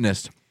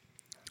sweetness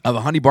of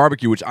a honey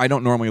barbecue, which I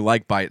don't normally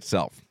like by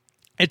itself.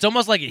 It's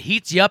almost like it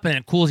heats you up and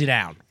it cools you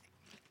down.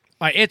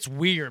 Like it's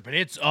weird, but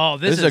it's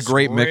This is a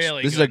great mix.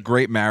 really This is good. a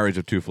great marriage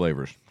of two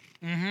flavors.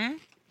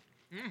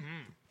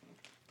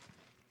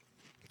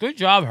 Good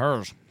job,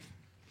 Hers.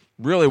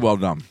 Really well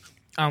done.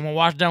 I'm gonna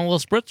wash down a little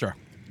spritzer.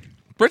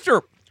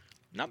 Spritzer,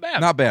 Not bad.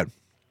 not bad.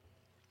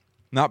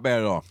 Not bad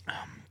at all.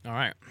 All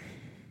right.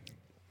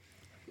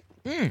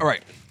 All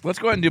right, let's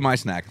go ahead and do my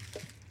snack.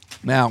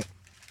 Now,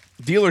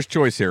 dealer's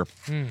choice here.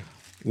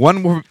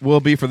 One will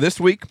be for this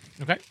week.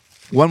 Okay.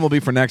 One will be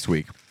for next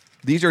week.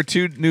 These are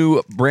two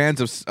new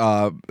brands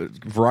of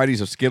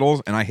varieties of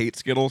Skittles, and I hate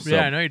Skittles. So,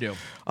 Yeah, I know you do.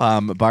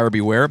 Buyer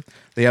beware.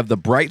 They have the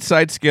bright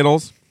side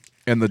Skittles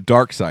and the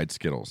dark side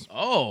Skittles.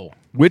 Oh,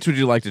 Which would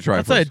you like to try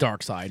that's first? like a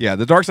dark side. Yeah,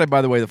 the dark side,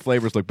 by the way, the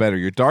flavors look better.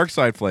 Your dark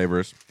side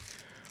flavors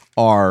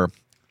are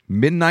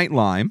midnight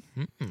lime,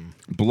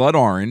 blood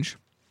orange,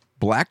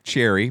 black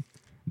cherry,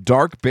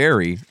 dark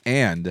berry,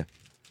 and,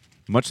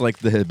 much like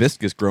the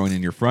hibiscus growing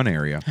in your front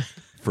area,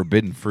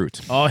 forbidden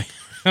fruit. Oh,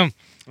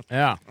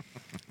 yeah.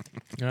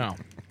 Yeah.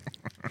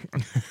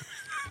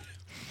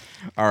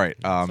 All right.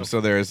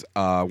 So there's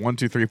 1,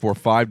 2, 3, 4,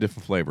 5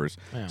 different flavors.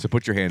 Yeah. So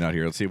put your hand out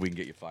here. Let's see if we can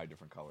get you 5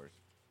 different colors.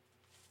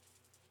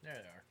 There they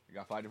are. You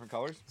got 5 different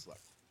colors?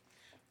 Select.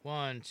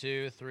 1,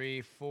 2,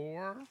 3,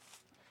 4.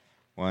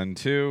 1,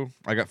 2.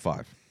 I got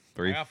 5.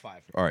 3. I got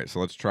 5. All right. So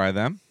let's try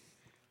them.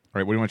 All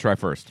right. What do you want to try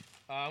first?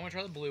 I'm going to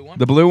try the blue one.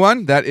 The blue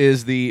one, that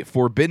is the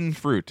forbidden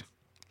fruit.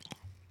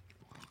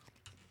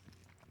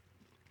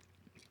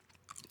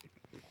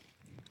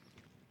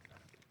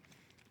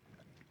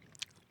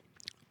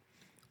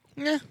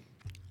 Yeah.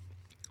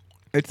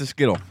 It's a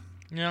Skittle.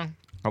 Yeah.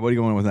 What are you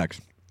going with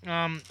next?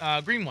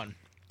 Green one.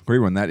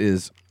 Green one, that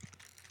is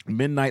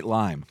midnight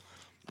lime.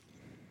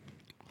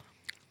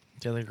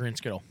 The other green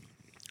Skittle.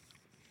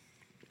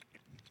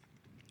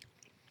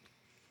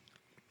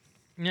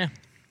 Yeah.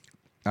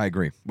 I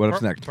agree.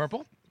 What's next?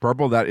 Purple?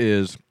 Purple, that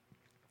is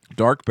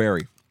dark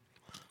berry.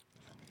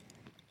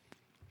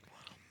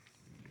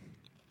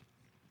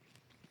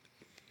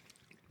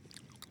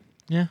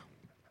 Yeah.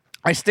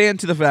 I stand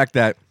to the fact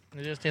that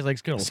It just tastes like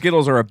Skittles.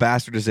 Skittles are a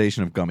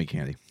bastardization of gummy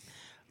candy.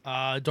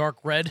 Dark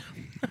red.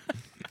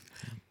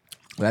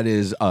 That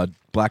is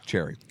black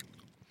cherry.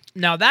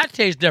 Now that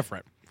tastes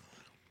different.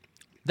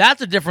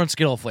 That's a different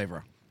Skittle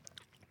flavor.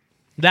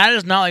 That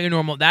is not like a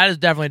normal. That is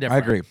definitely I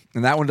different. agree.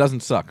 And that one doesn't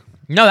suck.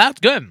 No, that's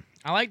good.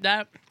 I like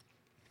that.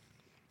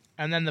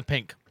 And then the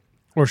pink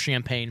or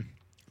champagne.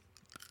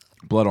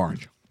 Blood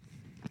orange.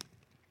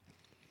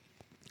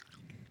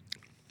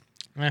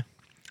 Eh.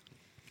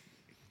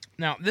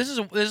 Now this is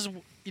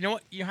you know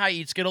what, you know how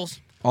you eat Skittles?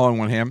 All in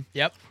one hand.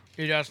 Yep.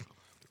 You just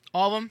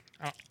all of them.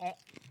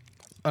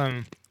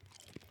 I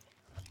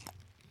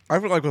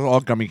feel like with all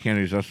gummy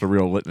candies, that's the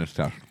real litmus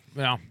test.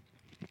 Yeah.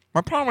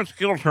 My problem with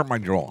Skittles hurt my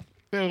jaw.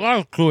 There's a lot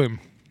of chewing.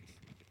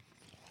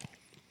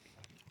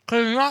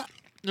 Cause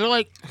they're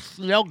like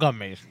snail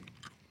gummies.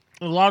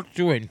 There's a lot of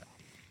chewing.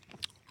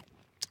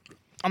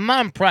 I'm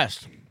not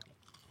impressed.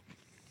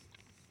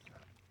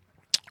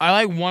 I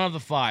like one of the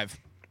 5.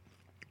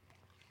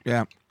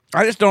 Yeah.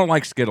 I just don't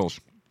like Skittles.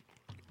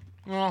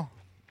 Well,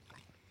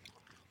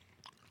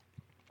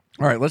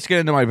 All right, let's get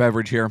into my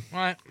beverage here. all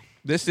right.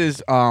 This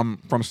is from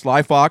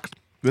Sly Fox.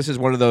 This is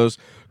one of those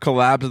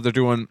collabs that they're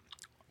doing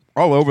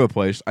all over the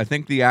place. I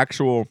think the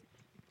actual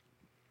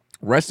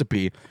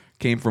recipe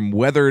came from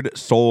Weathered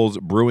Souls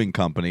Brewing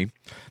Company.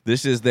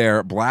 This is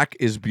their Black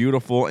is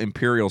Beautiful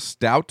Imperial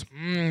Stout.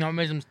 I'll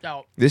make some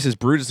stout. This is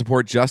brewed to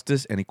support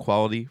justice and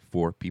equality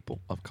for people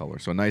of color.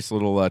 So a nice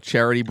little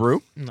charity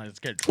brew. Let's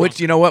get drunk. Which,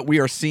 you know what? We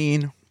are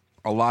seeing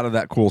a lot of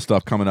that cool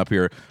stuff coming up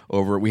here.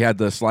 We had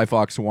the Sly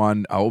Fox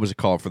one. What was it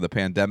called? For the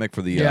pandemic,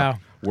 for the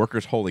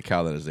workers. Holy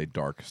cow, that is a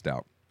dark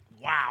stout.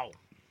 Wow.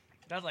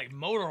 That's like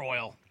motor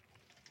oil.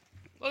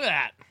 Look at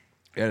that.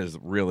 It is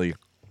really,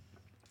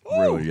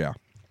 really, yeah.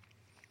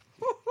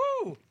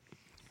 Woo-hoo.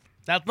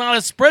 That's not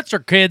a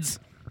spritzer, kids.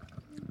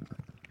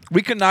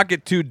 We could not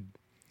get too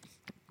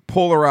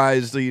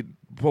polarized,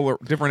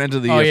 different ends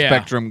of the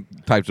spectrum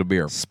types of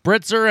beer.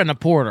 Spritzer and a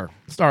porter.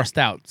 Or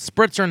stout.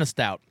 Spritzer and a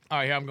stout. All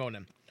right, here I'm going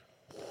in.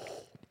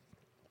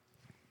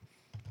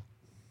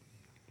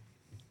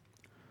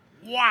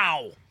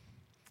 Wow.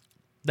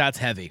 That's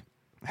heavy.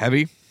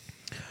 Heavy?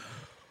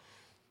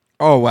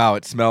 Oh, wow,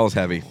 it smells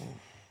heavy.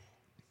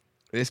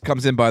 This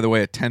comes in, by the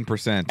way, at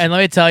 10%. And let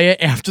me tell you,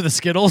 after the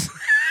Skittles,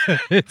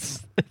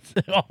 it's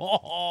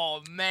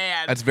oh,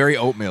 man. That's very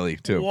oatmeal-y,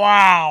 too.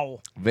 Wow.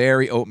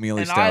 Very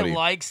oatmeal-y And stouty. I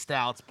like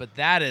stouts, but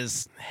that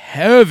is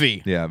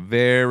heavy. Yeah,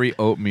 very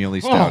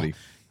oatmeal-y stouty.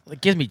 It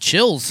gives me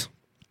chills.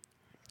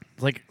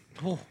 It's like,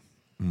 oh.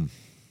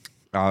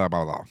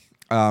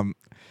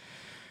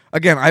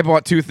 Again, I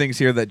bought 2 things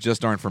here that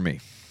just aren't for me.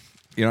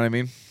 You know what I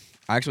mean?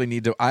 I actually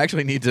need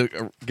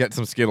to get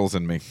some Skittles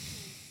in me.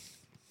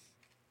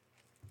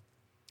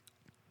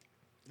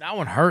 That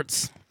one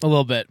hurts a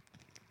little bit.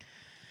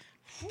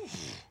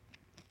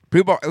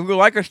 People who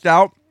like a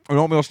stout, an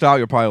oatmeal stout,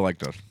 you'll probably like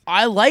this.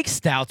 I like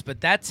stouts,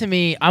 but that to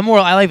me, I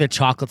like the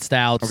chocolate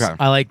stouts. Okay.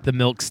 I like the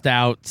milk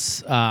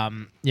stouts. I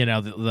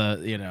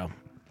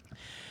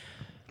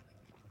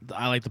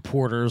like the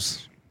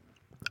porters.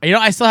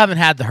 I still haven't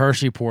had the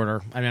Hershey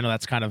porter. I know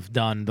that's kind of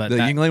done, but The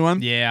Yuengling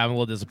one? Yeah, I'm a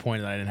little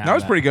disappointed that I didn't have That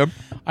was pretty good.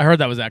 I heard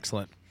that was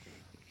excellent.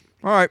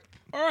 All right.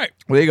 All right.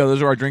 Well, there you go.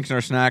 Those are our drinks and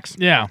our snacks.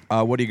 Yeah.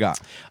 What do you got?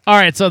 All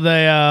right. So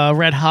the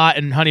Red Hot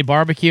and Honey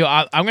Barbecue,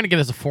 I'm going to give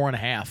this a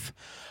 4.5.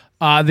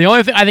 The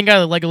only thing I think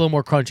I like a little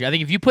more crunchy. I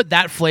think if you put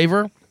that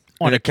flavor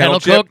on In a a kettle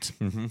kettle chip?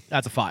 cooked,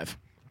 that's a 5.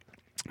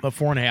 But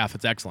 4.5,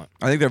 it's excellent.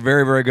 I think they're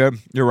very, very good.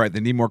 You're right. They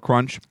need more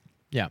crunch.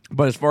 Yeah.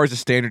 But as far as the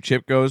standard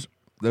chip goes,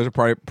 those are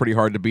probably pretty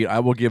hard to beat. I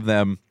will give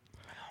them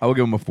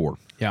a 4.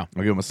 Yeah.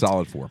 I'll give them a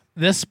solid 4.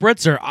 This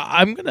spritzer,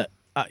 I'm gonna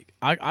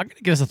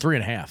give this a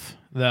 3.5.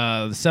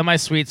 The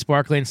semi-sweet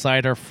sparkling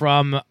cider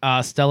from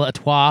Stella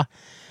Artois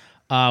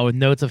with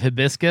notes of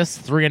hibiscus,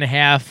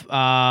 3.5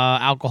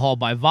 alcohol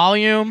by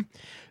volume,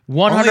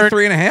 100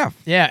 Only 3.5.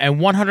 Yeah, and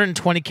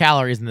 120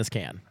 calories in this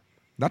can.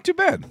 Not too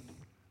bad.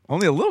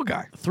 Only a little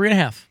guy.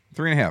 3.5.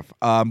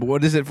 3.5. But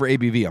what is it for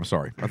ABV? I'm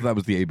sorry. I thought that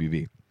was the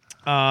ABV.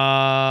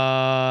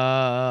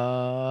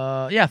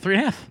 Yeah,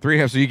 3.5.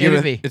 3.5. So you give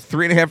ABV. it's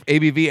 3.5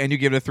 ABV, and you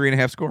give it a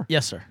 3.5 score.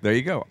 Yes, sir. There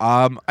you go.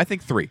 I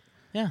think 3.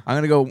 Yeah. I'm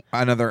gonna go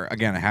another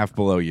again a half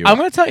below you. I'm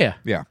gonna tell you.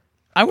 Yeah.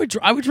 I would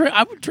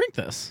drink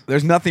this.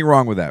 There's nothing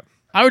wrong with that.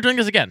 I would drink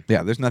this again.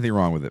 Yeah, there's nothing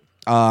wrong with it.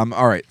 All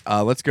right,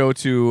 let's go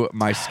to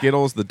my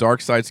Skittles, the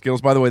Dark Side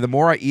Skittles. By the way, the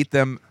more I eat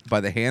them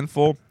by the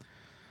handful,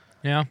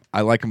 Yeah.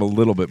 I like them a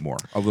little bit more.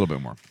 A little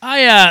bit more.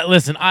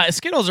 Listen,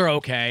 Skittles are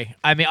okay.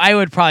 I mean, I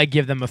would probably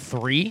give them a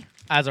 3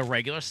 as a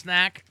regular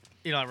snack.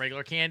 You know,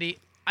 regular candy.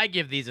 I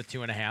give these a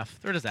 2.5.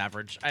 They're just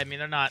average. I mean,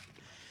 they're not.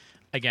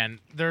 Again,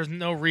 there's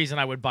no reason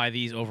I would buy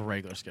these over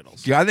regular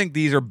Skittles. Yeah, I think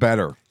these are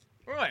better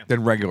Really?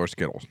 than regular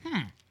Skittles.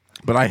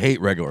 But I hate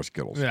regular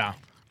Skittles. Yeah.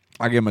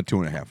 I give them a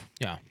 2.5.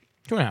 Yeah.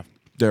 2.5.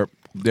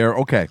 They're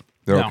okay.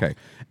 They're No. okay.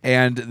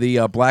 And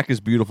the Black is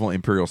Beautiful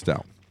Imperial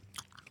Stout.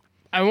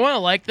 I want to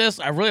like this.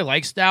 I really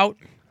like Stout.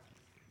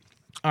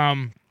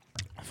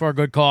 For a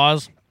good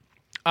cause.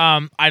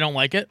 I don't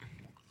like it.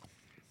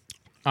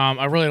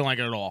 I really don't like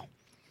it at all.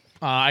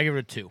 I give it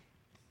a 2.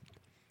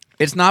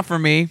 It's not for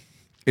me.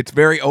 It's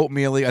very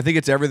oatmeal-y. I think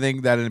it's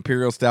everything that an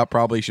Imperial Stout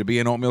probably should be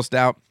an oatmeal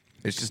stout.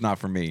 It's just not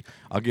for me.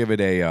 I'll give it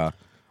a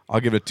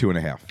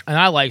 2.5. And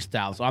I like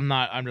Stout, so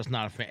I'm just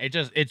not a fan.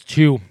 It's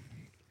too.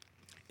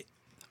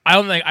 I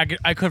don't think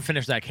I could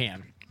finish that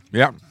can.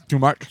 Yeah, too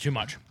much. Too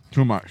much.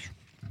 Too much.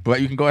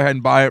 But you can go ahead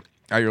and buy it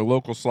at your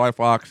local Sly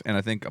Fox and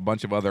I think a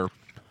bunch of other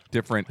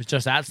different. It's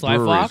just at Sly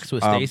breweries. Fox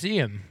with Stacy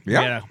and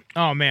yeah.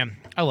 Oh man,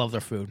 I love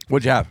their food.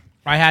 What'd you have?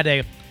 I had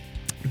a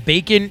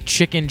bacon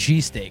chicken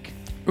cheesesteak.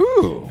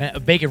 Ooh. A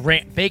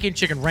bacon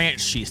chicken ranch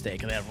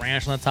cheesesteak, and they have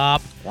ranch on the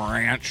top.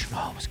 Ranch.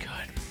 Oh, it was good.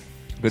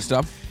 Good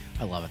stuff?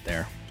 I love it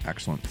there.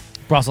 Excellent.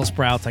 Brussels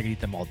sprouts, I could eat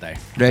them all day.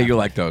 Yeah, you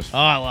like those. Oh,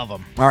 I love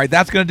them. All right,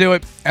 that's going to do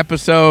it.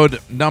 Episode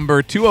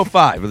number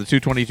 205 of the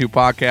 222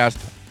 podcast.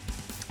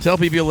 Tell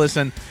people you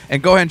listen,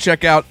 and go ahead and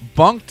check out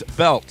Bunked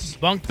Belts.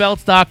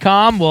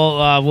 Bunkbelts.com.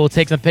 We'll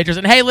take some pictures.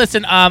 And hey,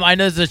 listen, I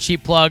know this is a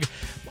cheap plug.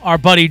 Our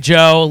buddy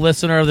Joe,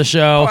 listener of the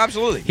show. Oh,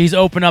 absolutely. He's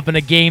opened up in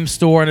a game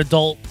store,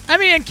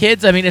 and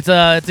kids. I mean, it's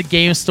a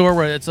game store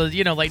where it's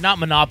like not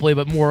Monopoly,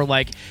 but more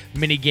like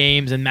mini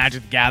games and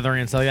Magic the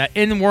Gathering and stuff like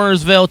that. In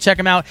Warnersville, check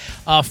him out.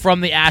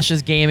 From the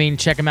Ashes Gaming,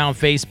 check him out on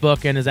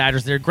Facebook and his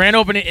address there. Grand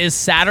opening is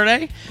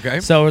Saturday. Okay.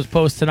 So his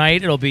post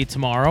tonight. It'll be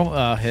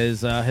tomorrow.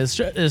 His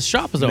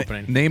shop is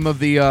opening. Name of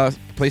the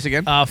place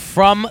again?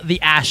 From the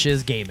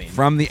Ashes Gaming.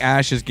 From the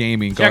Ashes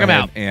Gaming. Go Check 'em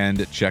ahead out.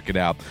 and check it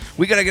out.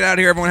 We got to get out of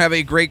here. Everyone have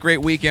a great,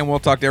 great weekend. We'll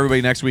talk to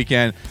everybody next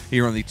weekend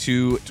here on the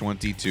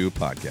 222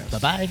 podcast.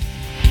 Bye-bye.